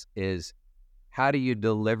us, is how do you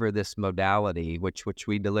deliver this modality, which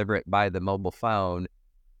we deliver it by the mobile phone,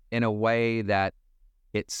 in a way that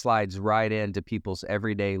it slides right into people's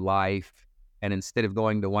everyday life. And instead of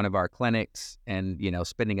going to one of our clinics and,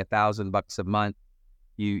 spending $1,000 a month,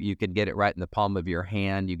 you could get it right in the palm of your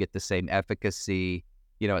hand. You get the same efficacy,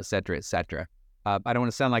 et cetera, et cetera. I don't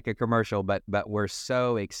want to sound like a commercial, but we're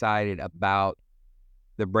so excited about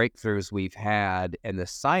the breakthroughs we've had and the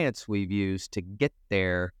science we've used to get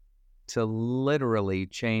there, to literally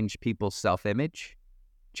change people's self-image,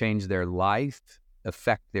 change their life,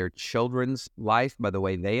 affect their children's life by the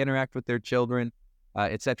way they interact with their children,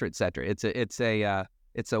 et cetera, et cetera.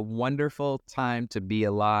 It's a wonderful time to be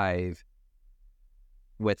alive,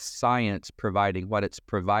 with science providing what it's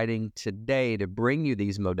providing today to bring you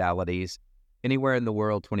these modalities anywhere in the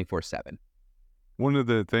world 24/7. One of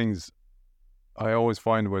the things I always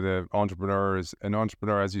find with an entrepreneur is,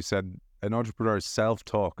 as you said, an entrepreneur's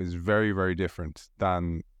self-talk is very, very different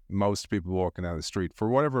than most people walking down the street. For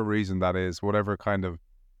whatever reason that is, whatever kind of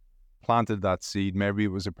planted that seed, maybe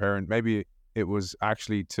it was a parent, maybe it was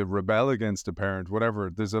actually to rebel against a parent,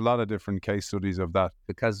 whatever. There's a lot of different case studies of that.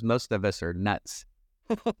 Because most of us are nuts.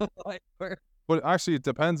 But actually, it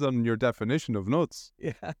depends on your definition of nuts.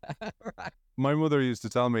 Yeah, right. My mother used to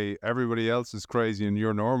tell me, everybody else is crazy and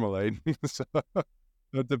you're normal, eh? So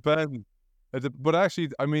it depends. But actually,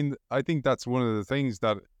 I think that's one of the things,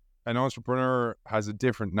 that an entrepreneur has a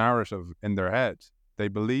different narrative in their head. They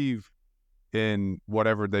believe in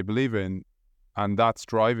whatever they believe in, and that's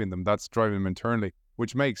driving them. That's driving them internally,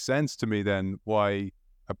 which makes sense to me then why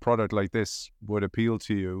a product like this would appeal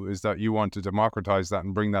to you, is that you want to democratize that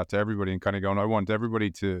and bring that to everybody and kind of going, I want everybody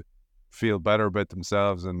to feel better about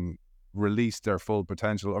themselves and release their full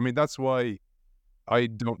potential. That's why I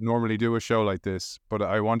don't normally do a show like this, but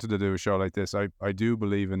I wanted to do a show like this. I do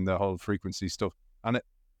believe in the whole frequency stuff. And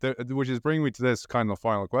which is bringing me to this kind of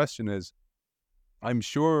final question is, I'm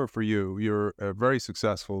sure for you, you're a very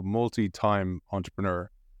successful multi-time entrepreneur,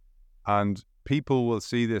 and people will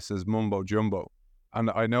see this as mumbo jumbo. And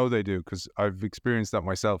I know they do, because I've experienced that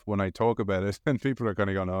myself when I talk about it, and people are kind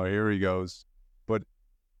of going, oh, here he goes. But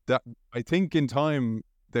that, I think in time,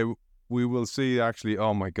 we will see actually,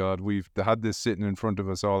 oh my God, we've had this sitting in front of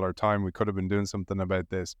us all our time. We could have been doing something about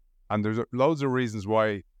this. And there's loads of reasons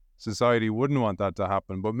why society wouldn't want that to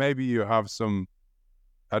happen. But maybe you have some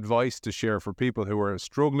advice to share for people who are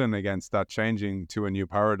struggling against that changing to a new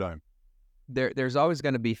paradigm. There's always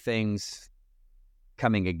going to be things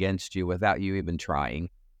coming against you without you even trying.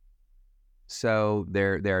 So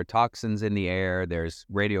there are toxins in the air, there's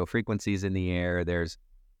radio frequencies in the air, there's,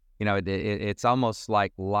 it's almost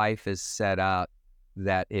like life is set up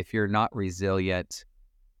that if you're not resilient,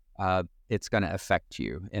 it's going to affect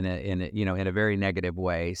you in a very negative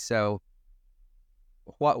way. So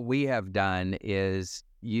what we have done is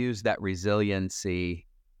use that resiliency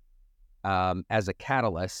as a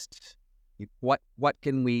catalyst. What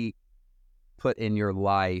can we put in your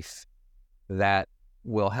life that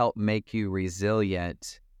will help make you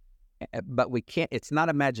resilient? But we can't, it's not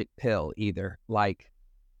a magic pill either. Like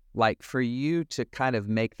for you to kind of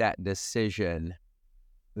make that decision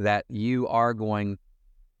that you are going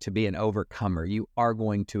to be an overcomer, you are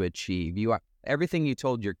going to achieve, you are everything you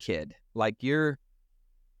told your kid. Like you're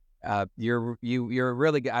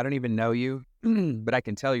really good. I don't even know you, but I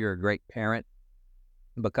can tell you're a great parent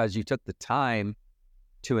because you took the time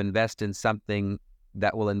to invest in something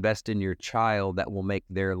that will invest in your child that will make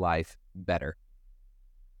their life better.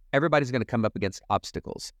 Everybody's going to come up against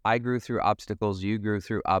obstacles. I grew through obstacles. You grew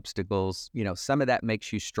through obstacles. Some of that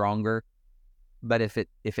makes you stronger, but if it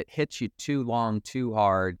hits you too long, too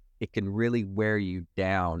hard, it can really wear you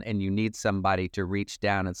down, and you need somebody to reach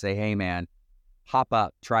down and say, "Hey, man, hop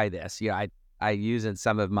up, try this." I use in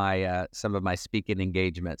some of my speaking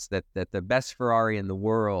engagements that the best Ferrari in the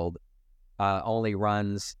world only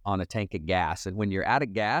runs on a tank of gas, and when you're out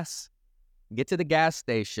of gas, get to the gas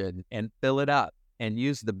station and fill it up. And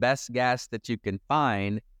use the best gas that you can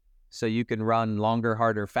find so you can run longer,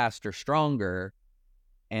 harder, faster, stronger.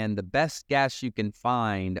 And the best gas you can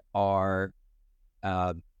find are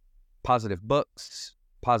positive books,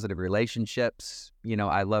 positive relationships.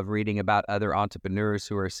 I love reading about other entrepreneurs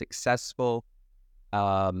who are successful.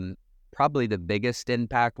 Probably the biggest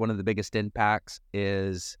impact, one of the biggest impacts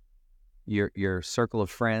is your circle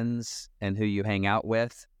of friends and who you hang out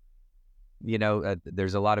with.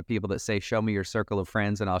 There's a lot of people that say, show me your circle of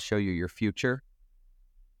friends and I'll show you your future.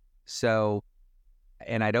 So,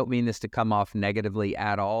 and I don't mean this to come off negatively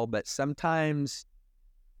at all, but sometimes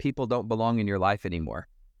people don't belong in your life anymore.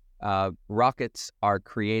 Rockets are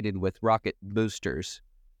created with rocket boosters,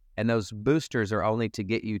 and those boosters are only to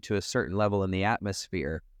get you to a certain level in the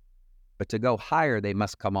atmosphere, but to go higher, they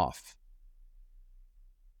must come off.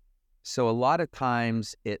 So a lot of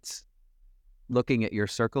times it's looking at your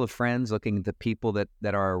circle of friends, looking at the people that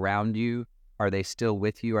are around you. Are they still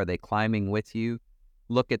with you? Are they climbing with you?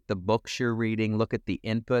 Look at the books you're reading. Look at the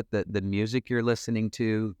input, the music you're listening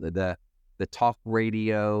to, the talk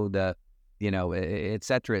radio, et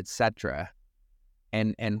cetera, et cetera.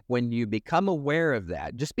 And when you become aware of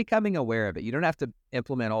that, just becoming aware of it, you don't have to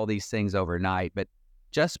implement all these things overnight, but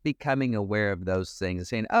just becoming aware of those things and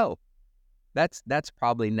saying, oh, that's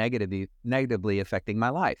probably negatively affecting my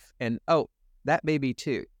life. And oh, that may be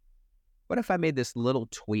too. What if I made this little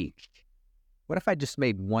tweak? What if I just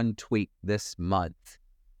made one tweak this month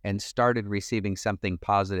and started receiving something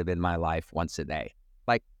positive in my life once a day?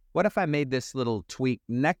 Like, what if I made this little tweak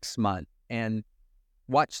next month and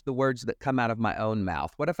watch the words that come out of my own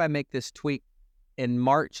mouth? What if I make this tweak in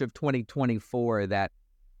March of 2024 that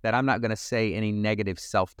I'm not going to say any negative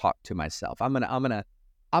self-talk to myself? I'm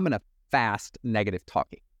gonna fast negative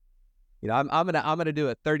talking. I'm gonna do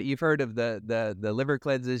a 30. You've heard of the liver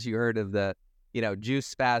cleanses. You heard of the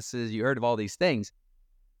juice fasts. You heard of all these things.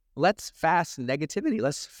 Let's fast negativity.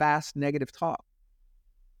 Let's fast negative talk.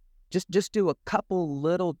 Just do a couple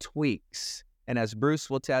little tweaks. And as Bruce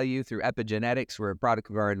will tell you, through epigenetics, we're a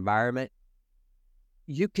product of our environment.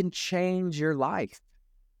 You can change your life.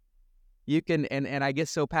 You can, and I get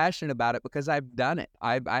so passionate about it because I've done it.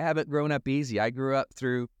 I haven't grown up easy. I grew up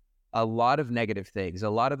through a lot of negative things, a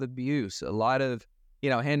lot of abuse, a lot of,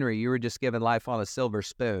 Henry, you were just given life on a silver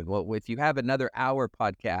spoon. Well, if you have another hour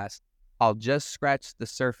podcast, I'll just scratch the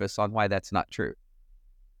surface on why that's not true.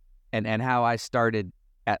 And how I started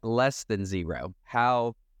at less than zero,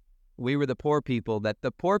 how we were the poor people that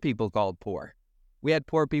the poor people called poor. We had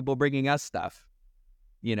poor people bringing us stuff,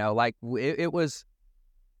 it was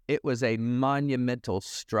a monumental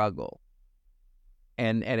struggle.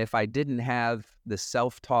 And if I didn't have the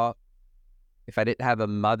self-talk, if I didn't have a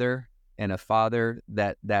mother and a father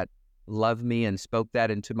that loved me and spoke that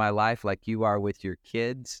into my life like you are with your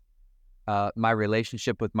kids, my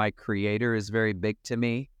relationship with my Creator is very big to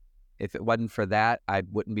me. If it wasn't for that, I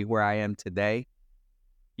wouldn't be where I am today.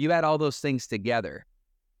 You add all those things together,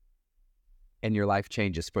 and your life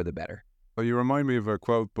changes for the better. Well, you remind me of a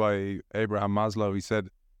quote by Abraham Maslow. He said,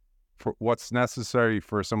 what's necessary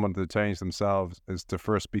for someone to change themselves is to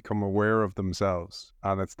first become aware of themselves.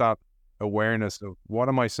 And it's that awareness of, what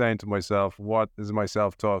am I saying to myself? What is my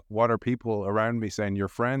self-talk? What are people around me saying? Your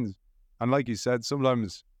friends. And like you said,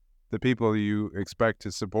 sometimes the people you expect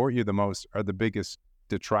to support you the most are the biggest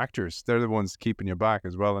detractors. They're the ones keeping you back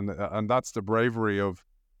as well. And that's the bravery of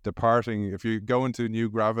departing. If you go into new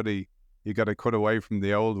gravity, you got to cut away from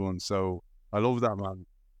the old one. So I love that, man.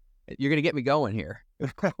 You're going to get me going here.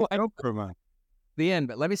 Go for it, man. The end.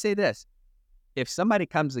 But let me say this. If somebody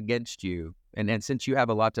comes against you, and since you have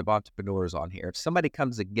a lot of entrepreneurs on here, if somebody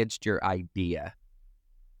comes against your idea,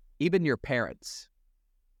 even your parents,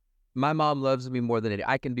 my mom loves me more than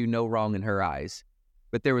I can do no wrong in her eyes.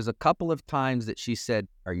 But there was a couple of times that she said,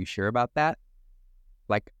 "Are you sure about that?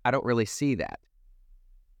 Like, I don't really see that."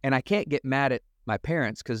 And I can't get mad at my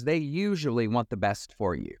parents because they usually want the best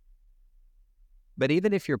for you. But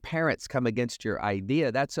even if your parents come against your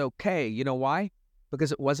idea, that's okay. You know why?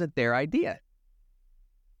 Because it wasn't their idea.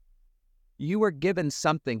 You were given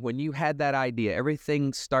something when you had that idea.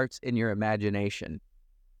 Everything starts in your imagination.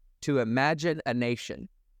 To imagine a nation,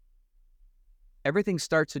 everything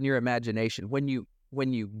starts in your imagination. When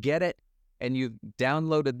you get it and you've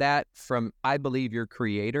downloaded that from, I believe, your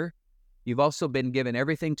creator, you've also been given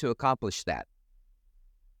everything to accomplish that.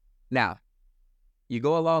 Now, you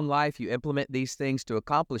go along life, you implement these things to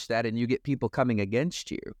accomplish that, and you get people coming against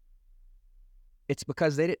you. It's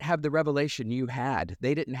because they didn't have the revelation you had.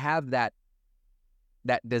 They didn't have that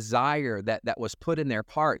desire that was put in their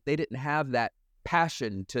heart. They didn't have that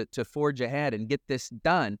passion to forge ahead and get this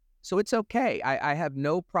done. So it's okay. I have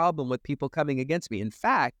no problem with people coming against me. In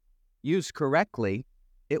fact, used correctly,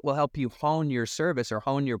 it will help you hone your service or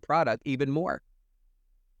hone your product even more.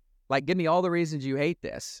 Like, give me all the reasons you hate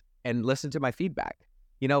this and listen to my feedback.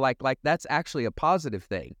 You know, like that's actually a positive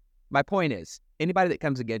thing. My point is, anybody that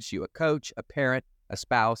comes against you, a coach, a parent, a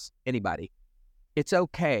spouse, anybody, it's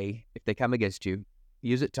okay if they come against you.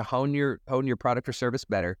 Use it to hone your product or service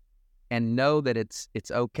better, and know that it's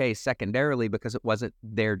okay secondarily because it wasn't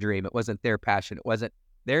their dream, it wasn't their passion, it wasn't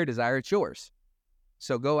their desire, it's yours.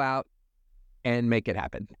 So go out and make it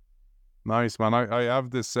happen. Nice, man. I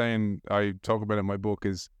have this saying I talk about in my book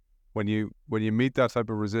is when you meet that type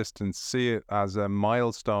of resistance, see it as a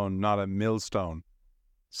milestone, not a millstone.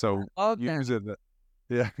 So use it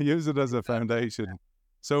as a foundation.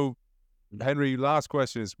 So Henry, last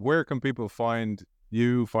question is, where can people find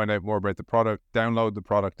you, find out more about the product, download the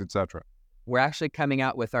product, etc.? We're actually coming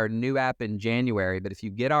out with our new app in January, but if you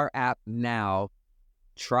get our app now,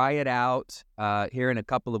 try it out. Here in a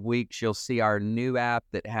couple of weeks, you'll see our new app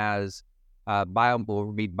that has will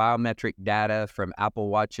read biometric data from Apple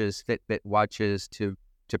Watches, Fitbit watches to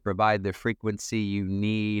provide the frequency you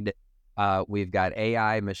need. We've got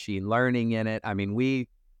AI, machine learning in it. I mean,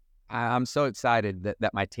 I'm so excited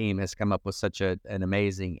that my team has come up with such an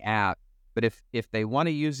amazing app. But if they want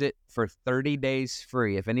to use it for 30 days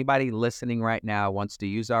free, if anybody listening right now wants to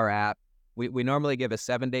use our app, we normally give a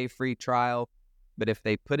 7-day free trial. But if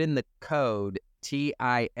they put in the code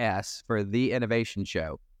TIS for The Innovation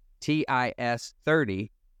Show, TIS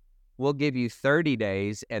 30, we'll give you 30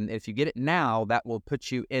 days. And if you get it now, that will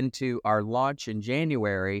put you into our launch in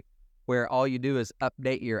January, where all you do is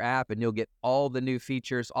update your app and you'll get all the new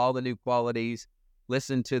features, all the new qualities.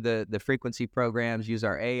 Listen to the frequency programs, use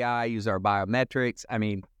our AI, use our biometrics. I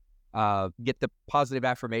mean, get the positive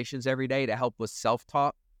affirmations every day to help with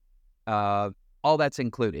self-talk. All that's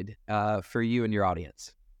included for you and your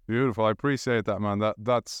audience. Beautiful. I appreciate that, man.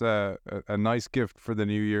 That's a nice gift for the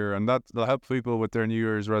new year, and that'll help people with their New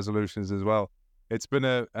Year's resolutions as well. It's been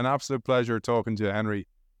an absolute pleasure talking to you, Henry,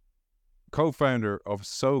 co-founder of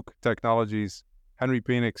Soak Technologies. Henry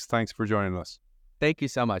Penix, thanks for joining us. Thank you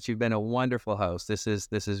so much. You've been a wonderful host. This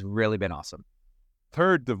has really been awesome.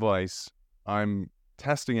 Third device I'm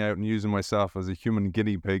testing out and using myself as a human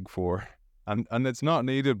guinea pig for, and it's not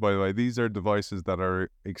needed, by the way. These are devices that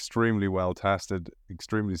are extremely well tested,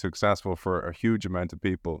 extremely successful for a huge amount of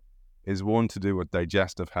people, is one to do with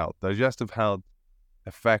digestive health. Digestive health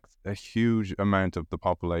affects a huge amount of the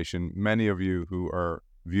population. Many of you who are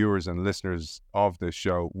viewers and listeners of this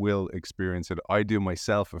show will experience it. I do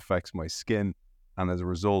myself, affects my skin. And as a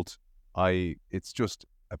result, it's just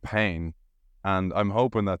a pain. And I'm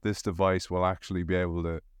hoping that this device will actually be able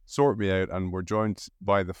to sort me out. And we're joined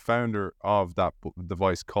by the founder of that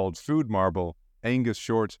device called Food Marble, Angus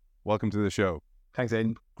Short. Welcome to the show. Thanks,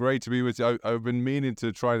 Aidan. Great to be with you. I've been meaning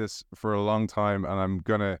to try this for a long time, and I'm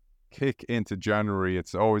going to kick into January.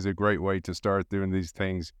 It's always a great way to start doing these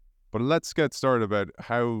things. But let's get started about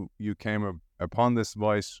how you came upon this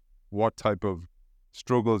device, what type of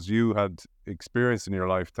struggles you had experienced in your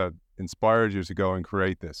life that inspired you to go and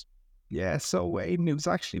create this. Yeah, so Aidan, it was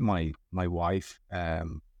actually my wife.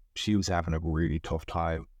 She was having a really tough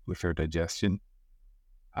time with her digestion,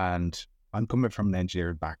 and I'm coming from an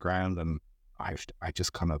engineering background, and I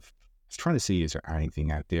just kind of was trying to see, is there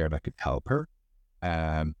anything out there that could help her?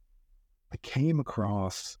 I came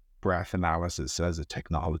across breath analysis as a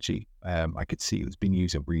technology. I could see it was being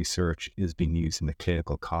used in research, it was being used in the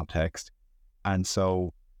clinical context. And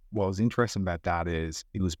so what was interesting about that is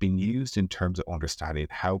it was being used in terms of understanding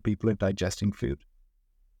how people are digesting food.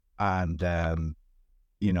 And,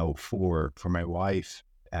 for my wife,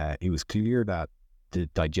 it was clear that the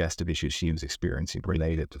digestive issues she was experiencing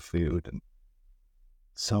related to food. And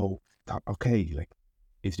so, okay, like,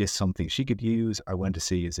 is this something she could use? I went to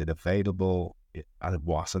see, is it available? And it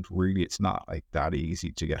wasn't really, it's not like that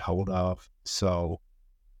easy to get hold of. So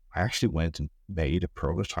I actually went and made a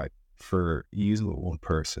prototype for using with one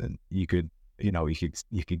person. You could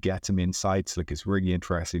get some insights. Like, it's really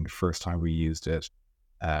interesting. The first time we used it,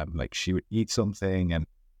 like, she would eat something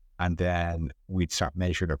and then we'd start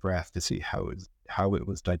measuring her breath to see how it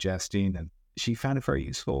was digesting. And she found it very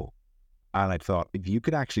useful. And I thought, if you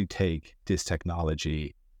could actually take this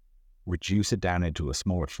technology, reduce it down into a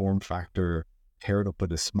smaller form factor, pair it up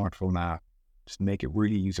with a smartphone app, just make it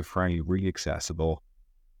really user-friendly, really accessible,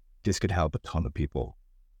 this could help a ton of people.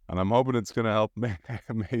 And I'm hoping it's going to help me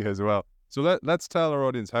as well. So let's tell our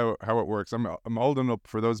audience how it works. I'm holding up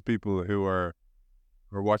for those people who are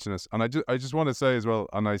watching us. And I just want to say as well,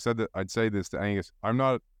 and I said that I'd say this to Angus, I'm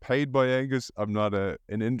not paid by Angus. I'm not an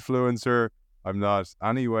influencer. I'm not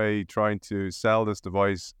anyway trying to sell this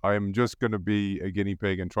device. I am just going to be a guinea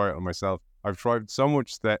pig and try it on myself. I've tried so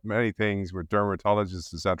many things with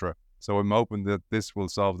dermatologists, etc. So I'm hoping that this will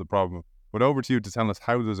solve the problem. But over to you to tell us,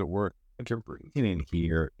 how does it work? You're breathing in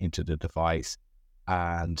here into the device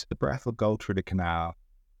and the breath will go through the canal.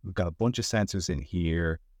 We've got a bunch of sensors in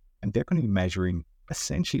here and they're going to be measuring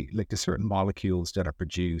essentially like the certain molecules that are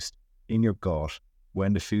produced in your gut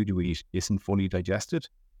when the food you eat isn't fully digested.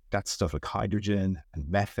 That's stuff like hydrogen and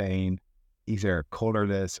methane. These are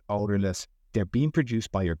colorless, odorless. They're being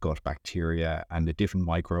produced by your gut bacteria and the different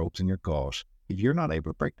microbes in your gut. If you're not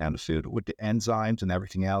able to break down the food with the enzymes and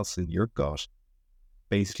everything else in your gut,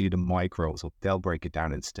 basically the microbes, they'll break it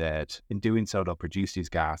down instead. In doing so, they'll produce these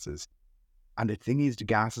gases. And the thing is, the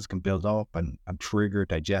gases can build up and trigger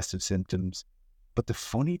digestive symptoms. But the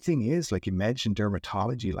funny thing is, like you mentioned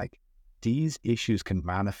dermatology, like these issues can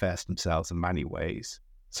manifest themselves in many ways.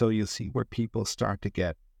 So you'll see where people start to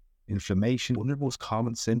get inflammation. One of the most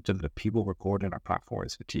common symptoms that people record in our platform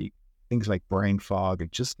is fatigue. Things like brain fog,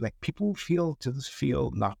 and just like people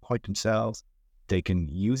feel not quite themselves. They can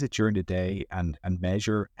use it during the day and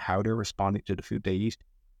measure how they're responding to the food they eat.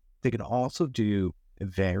 They can also do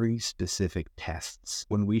very specific tests.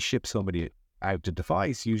 When we ship somebody out the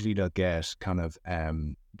device, usually they'll get kind of,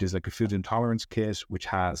 there's like a food intolerance kit, which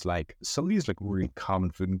has like some of these like really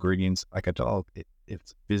common food ingredients. Like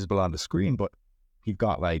it's visible on the screen, but you've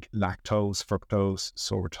got like lactose, fructose,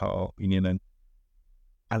 sorbitol, inulin.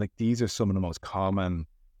 And like these are some of the most common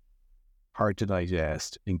hard to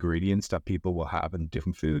digest ingredients that people will have in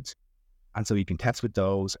different foods. And so you can test with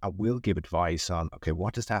those. I will give advice on, okay,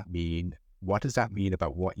 what does that mean? What does that mean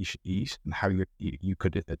about what you should eat and how you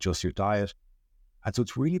could adjust your diet? And so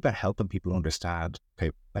it's really about helping people understand,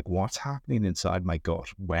 okay, like what's happening inside my gut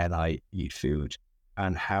when I eat food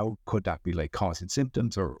and how could that be like causing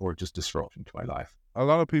symptoms or just disrupting to my life? A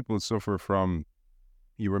lot of people suffer from,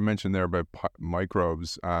 you were mentioning there about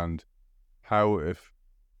microbes and how if,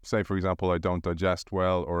 say, for example, I don't digest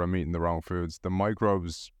well or I'm eating the wrong foods, the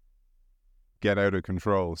microbes get out of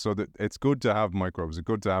control. So that it's good to have microbes, it's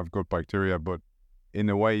good to have gut bacteria, but in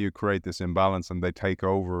a way you create this imbalance and they take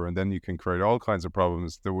over and then you can create all kinds of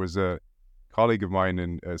problems. There was a colleague of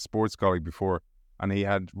mine, a sports colleague before, and he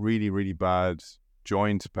had really, really bad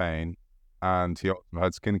joint pain and he also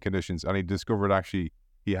had skin conditions, and he discovered actually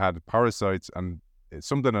he had parasites and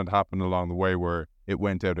something had happened along the way where it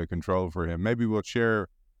went out of control for him. Maybe we'll share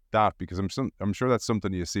that because I'm sure that's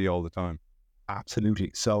something you see all the time.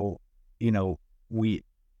 Absolutely. So,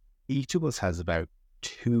 each of us has about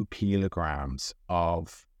 2 kilograms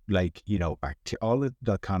of all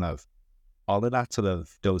of that sort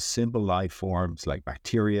of those simple life forms like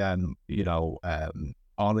bacteria and,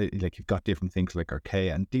 all it, like you've got different things like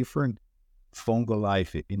archaea and different fungal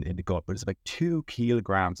life in the gut, but it's about 2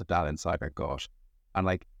 kilograms of that inside our gut. And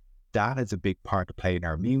like that is a big part to play in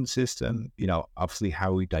our immune system, obviously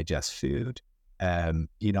how we digest food, and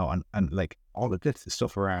like all of this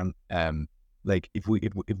stuff around, like if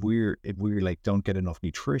we're like don't get enough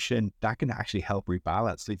nutrition, that can actually help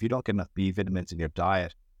rebalance. So if you don't get enough B vitamins in your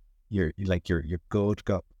diet, your gut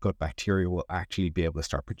bacteria will actually be able to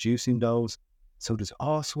start producing those. So there's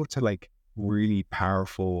all sorts of like really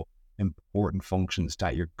powerful, important functions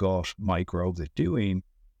that your gut microbes are doing.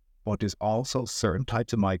 But there's also certain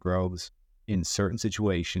types of microbes in certain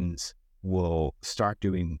situations will start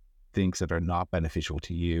doing things that are not beneficial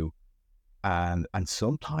to you. And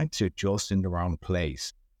sometimes you're just in the wrong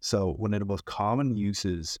place. So one of the most common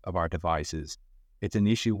uses of our devices, it's an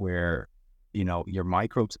issue where, your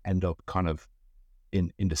microbes end up kind of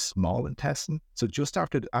in the small intestine. So just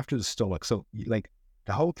after the stomach. So like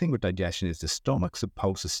the whole thing with digestion is the stomach's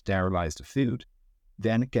supposed to sterilize the food.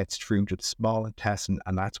 Then it gets through to the small intestine,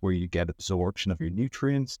 and that's where you get absorption of your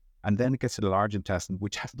nutrients. And then it gets to the large intestine,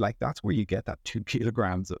 which has, that's where you get that 2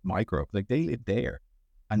 kilograms of microbe. Like they live there,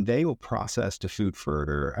 and they will process the food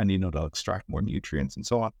further, and they'll extract more nutrients and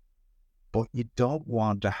so on. But you don't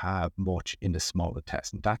want to have much in the small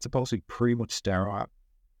intestine. That's supposed to be pretty much sterile,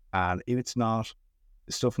 and if it's not,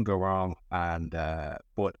 stuff can go wrong. And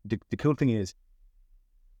but the cool thing is,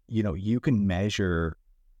 you can measure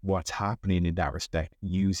what's happening in that respect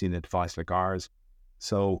using a device like ours.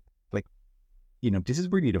 So this is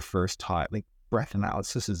really the first time, breath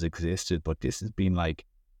analysis has existed, but this has been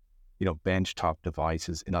benchtop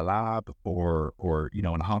devices in a lab or in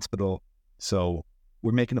a hospital. So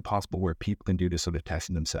we're making it possible where people can do this sort of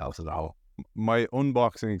testing themselves as well. My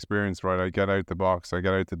unboxing experience, right? I get out the box, I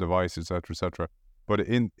get out the device, etc. But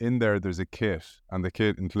in there, there's a kit, and the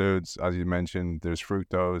kit includes, as you mentioned, there's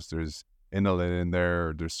fructose, there's inulin in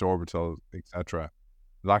there, there's sorbitol, etc.,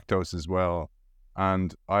 lactose as well.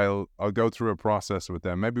 And I'll go through a process with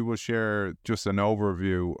them. Maybe we'll share just an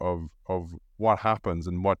overview of what happens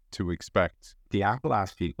and what to expect. The app will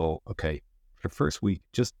ask people, okay, for the first week,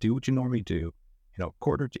 just do what you normally do.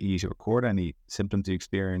 Quarter to eat, record any symptoms you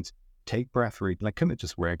experience, take breath reading, kind of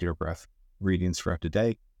just regular breath readings throughout the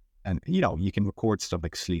day. And, you can record stuff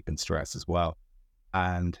like sleep and stress as well.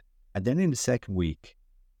 And then in the second week,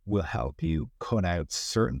 we'll help you cut out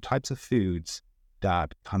certain types of foods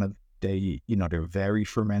that kind of, they're very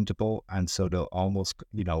fermentable. And so they'll almost,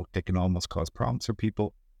 they can almost cause problems for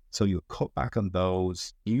people. So you'll cut back on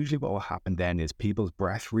those. Usually what will happen then is people's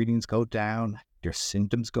breath readings go down, their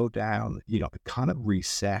symptoms go down, it kind of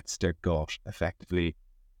resets their gut effectively.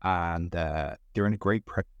 And they're in a great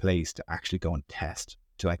place to actually go and test,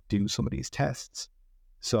 to do some of these tests.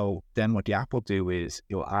 So then what the app will do is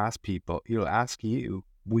it'll ask you,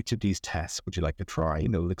 which of these tests would you like to try?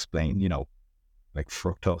 And it'll explain,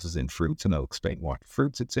 fructose is in fruits, and it'll explain what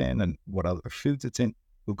fruits it's in and what other foods it's in.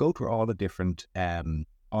 We'll go through all the different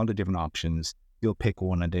options. You'll pick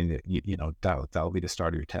one, and then that'll be the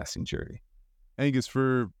start of your testing journey. Angus,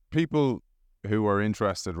 for people who are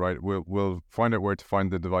interested, right, we'll find out where to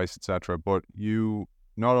find the device, etc. But you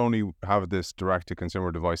not only have this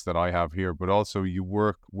direct-to-consumer device that I have here, but also you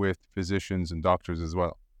work with physicians and doctors as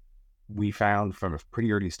well. We found from a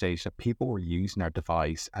pretty early stage that people were using our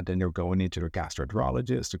device, and then they're going into their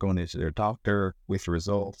gastroenterologist, they're going into their doctor with the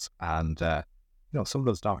results. And, some of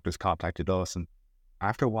those doctors contacted us, and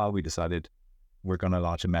after a while we decided we're going to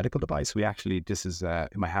launch a medical device. We actually, this is in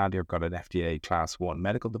my hand here, I've got an FDA Class 1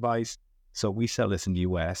 medical device. So we sell this in the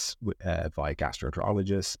US via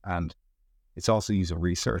gastroenterologists, and it's also used in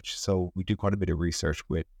research. So we do quite a bit of research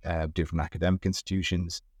with different academic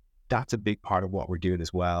institutions. That's a big part of what we're doing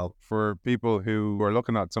as well. For people who are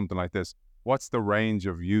looking at something like this, what's the range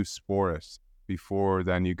of use for it before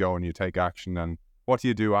then you go and you take action? And what do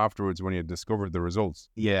you do afterwards when you discover the results?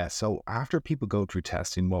 Yeah, so after people go through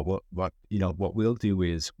testing, what we'll do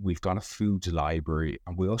is we've got a foods library,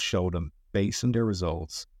 and we'll show them based on their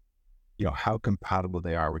results, how compatible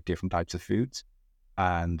they are with different types of foods.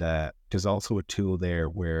 And there's also a tool there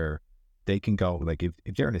where they can go,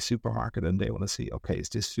 if they're in a supermarket and they want to see, okay, is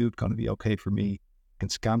this food going to be okay for me? Can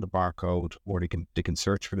scan the barcode, or they can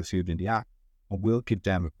search for the food in the app, and we'll give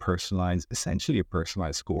them essentially a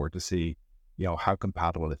personalized score to see, how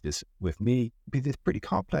compatible it is with me. It's pretty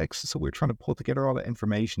complex, so we're trying to pull together all the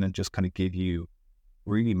information and just kind of give you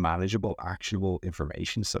really manageable, actionable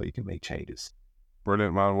information so you can make changes.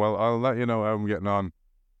 Brilliant, man. Well, I'll let you know how I'm getting on.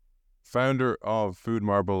 Founder of Food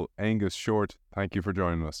Marble, Angus Short, thank you for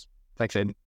joining us. Thanks, Aidan.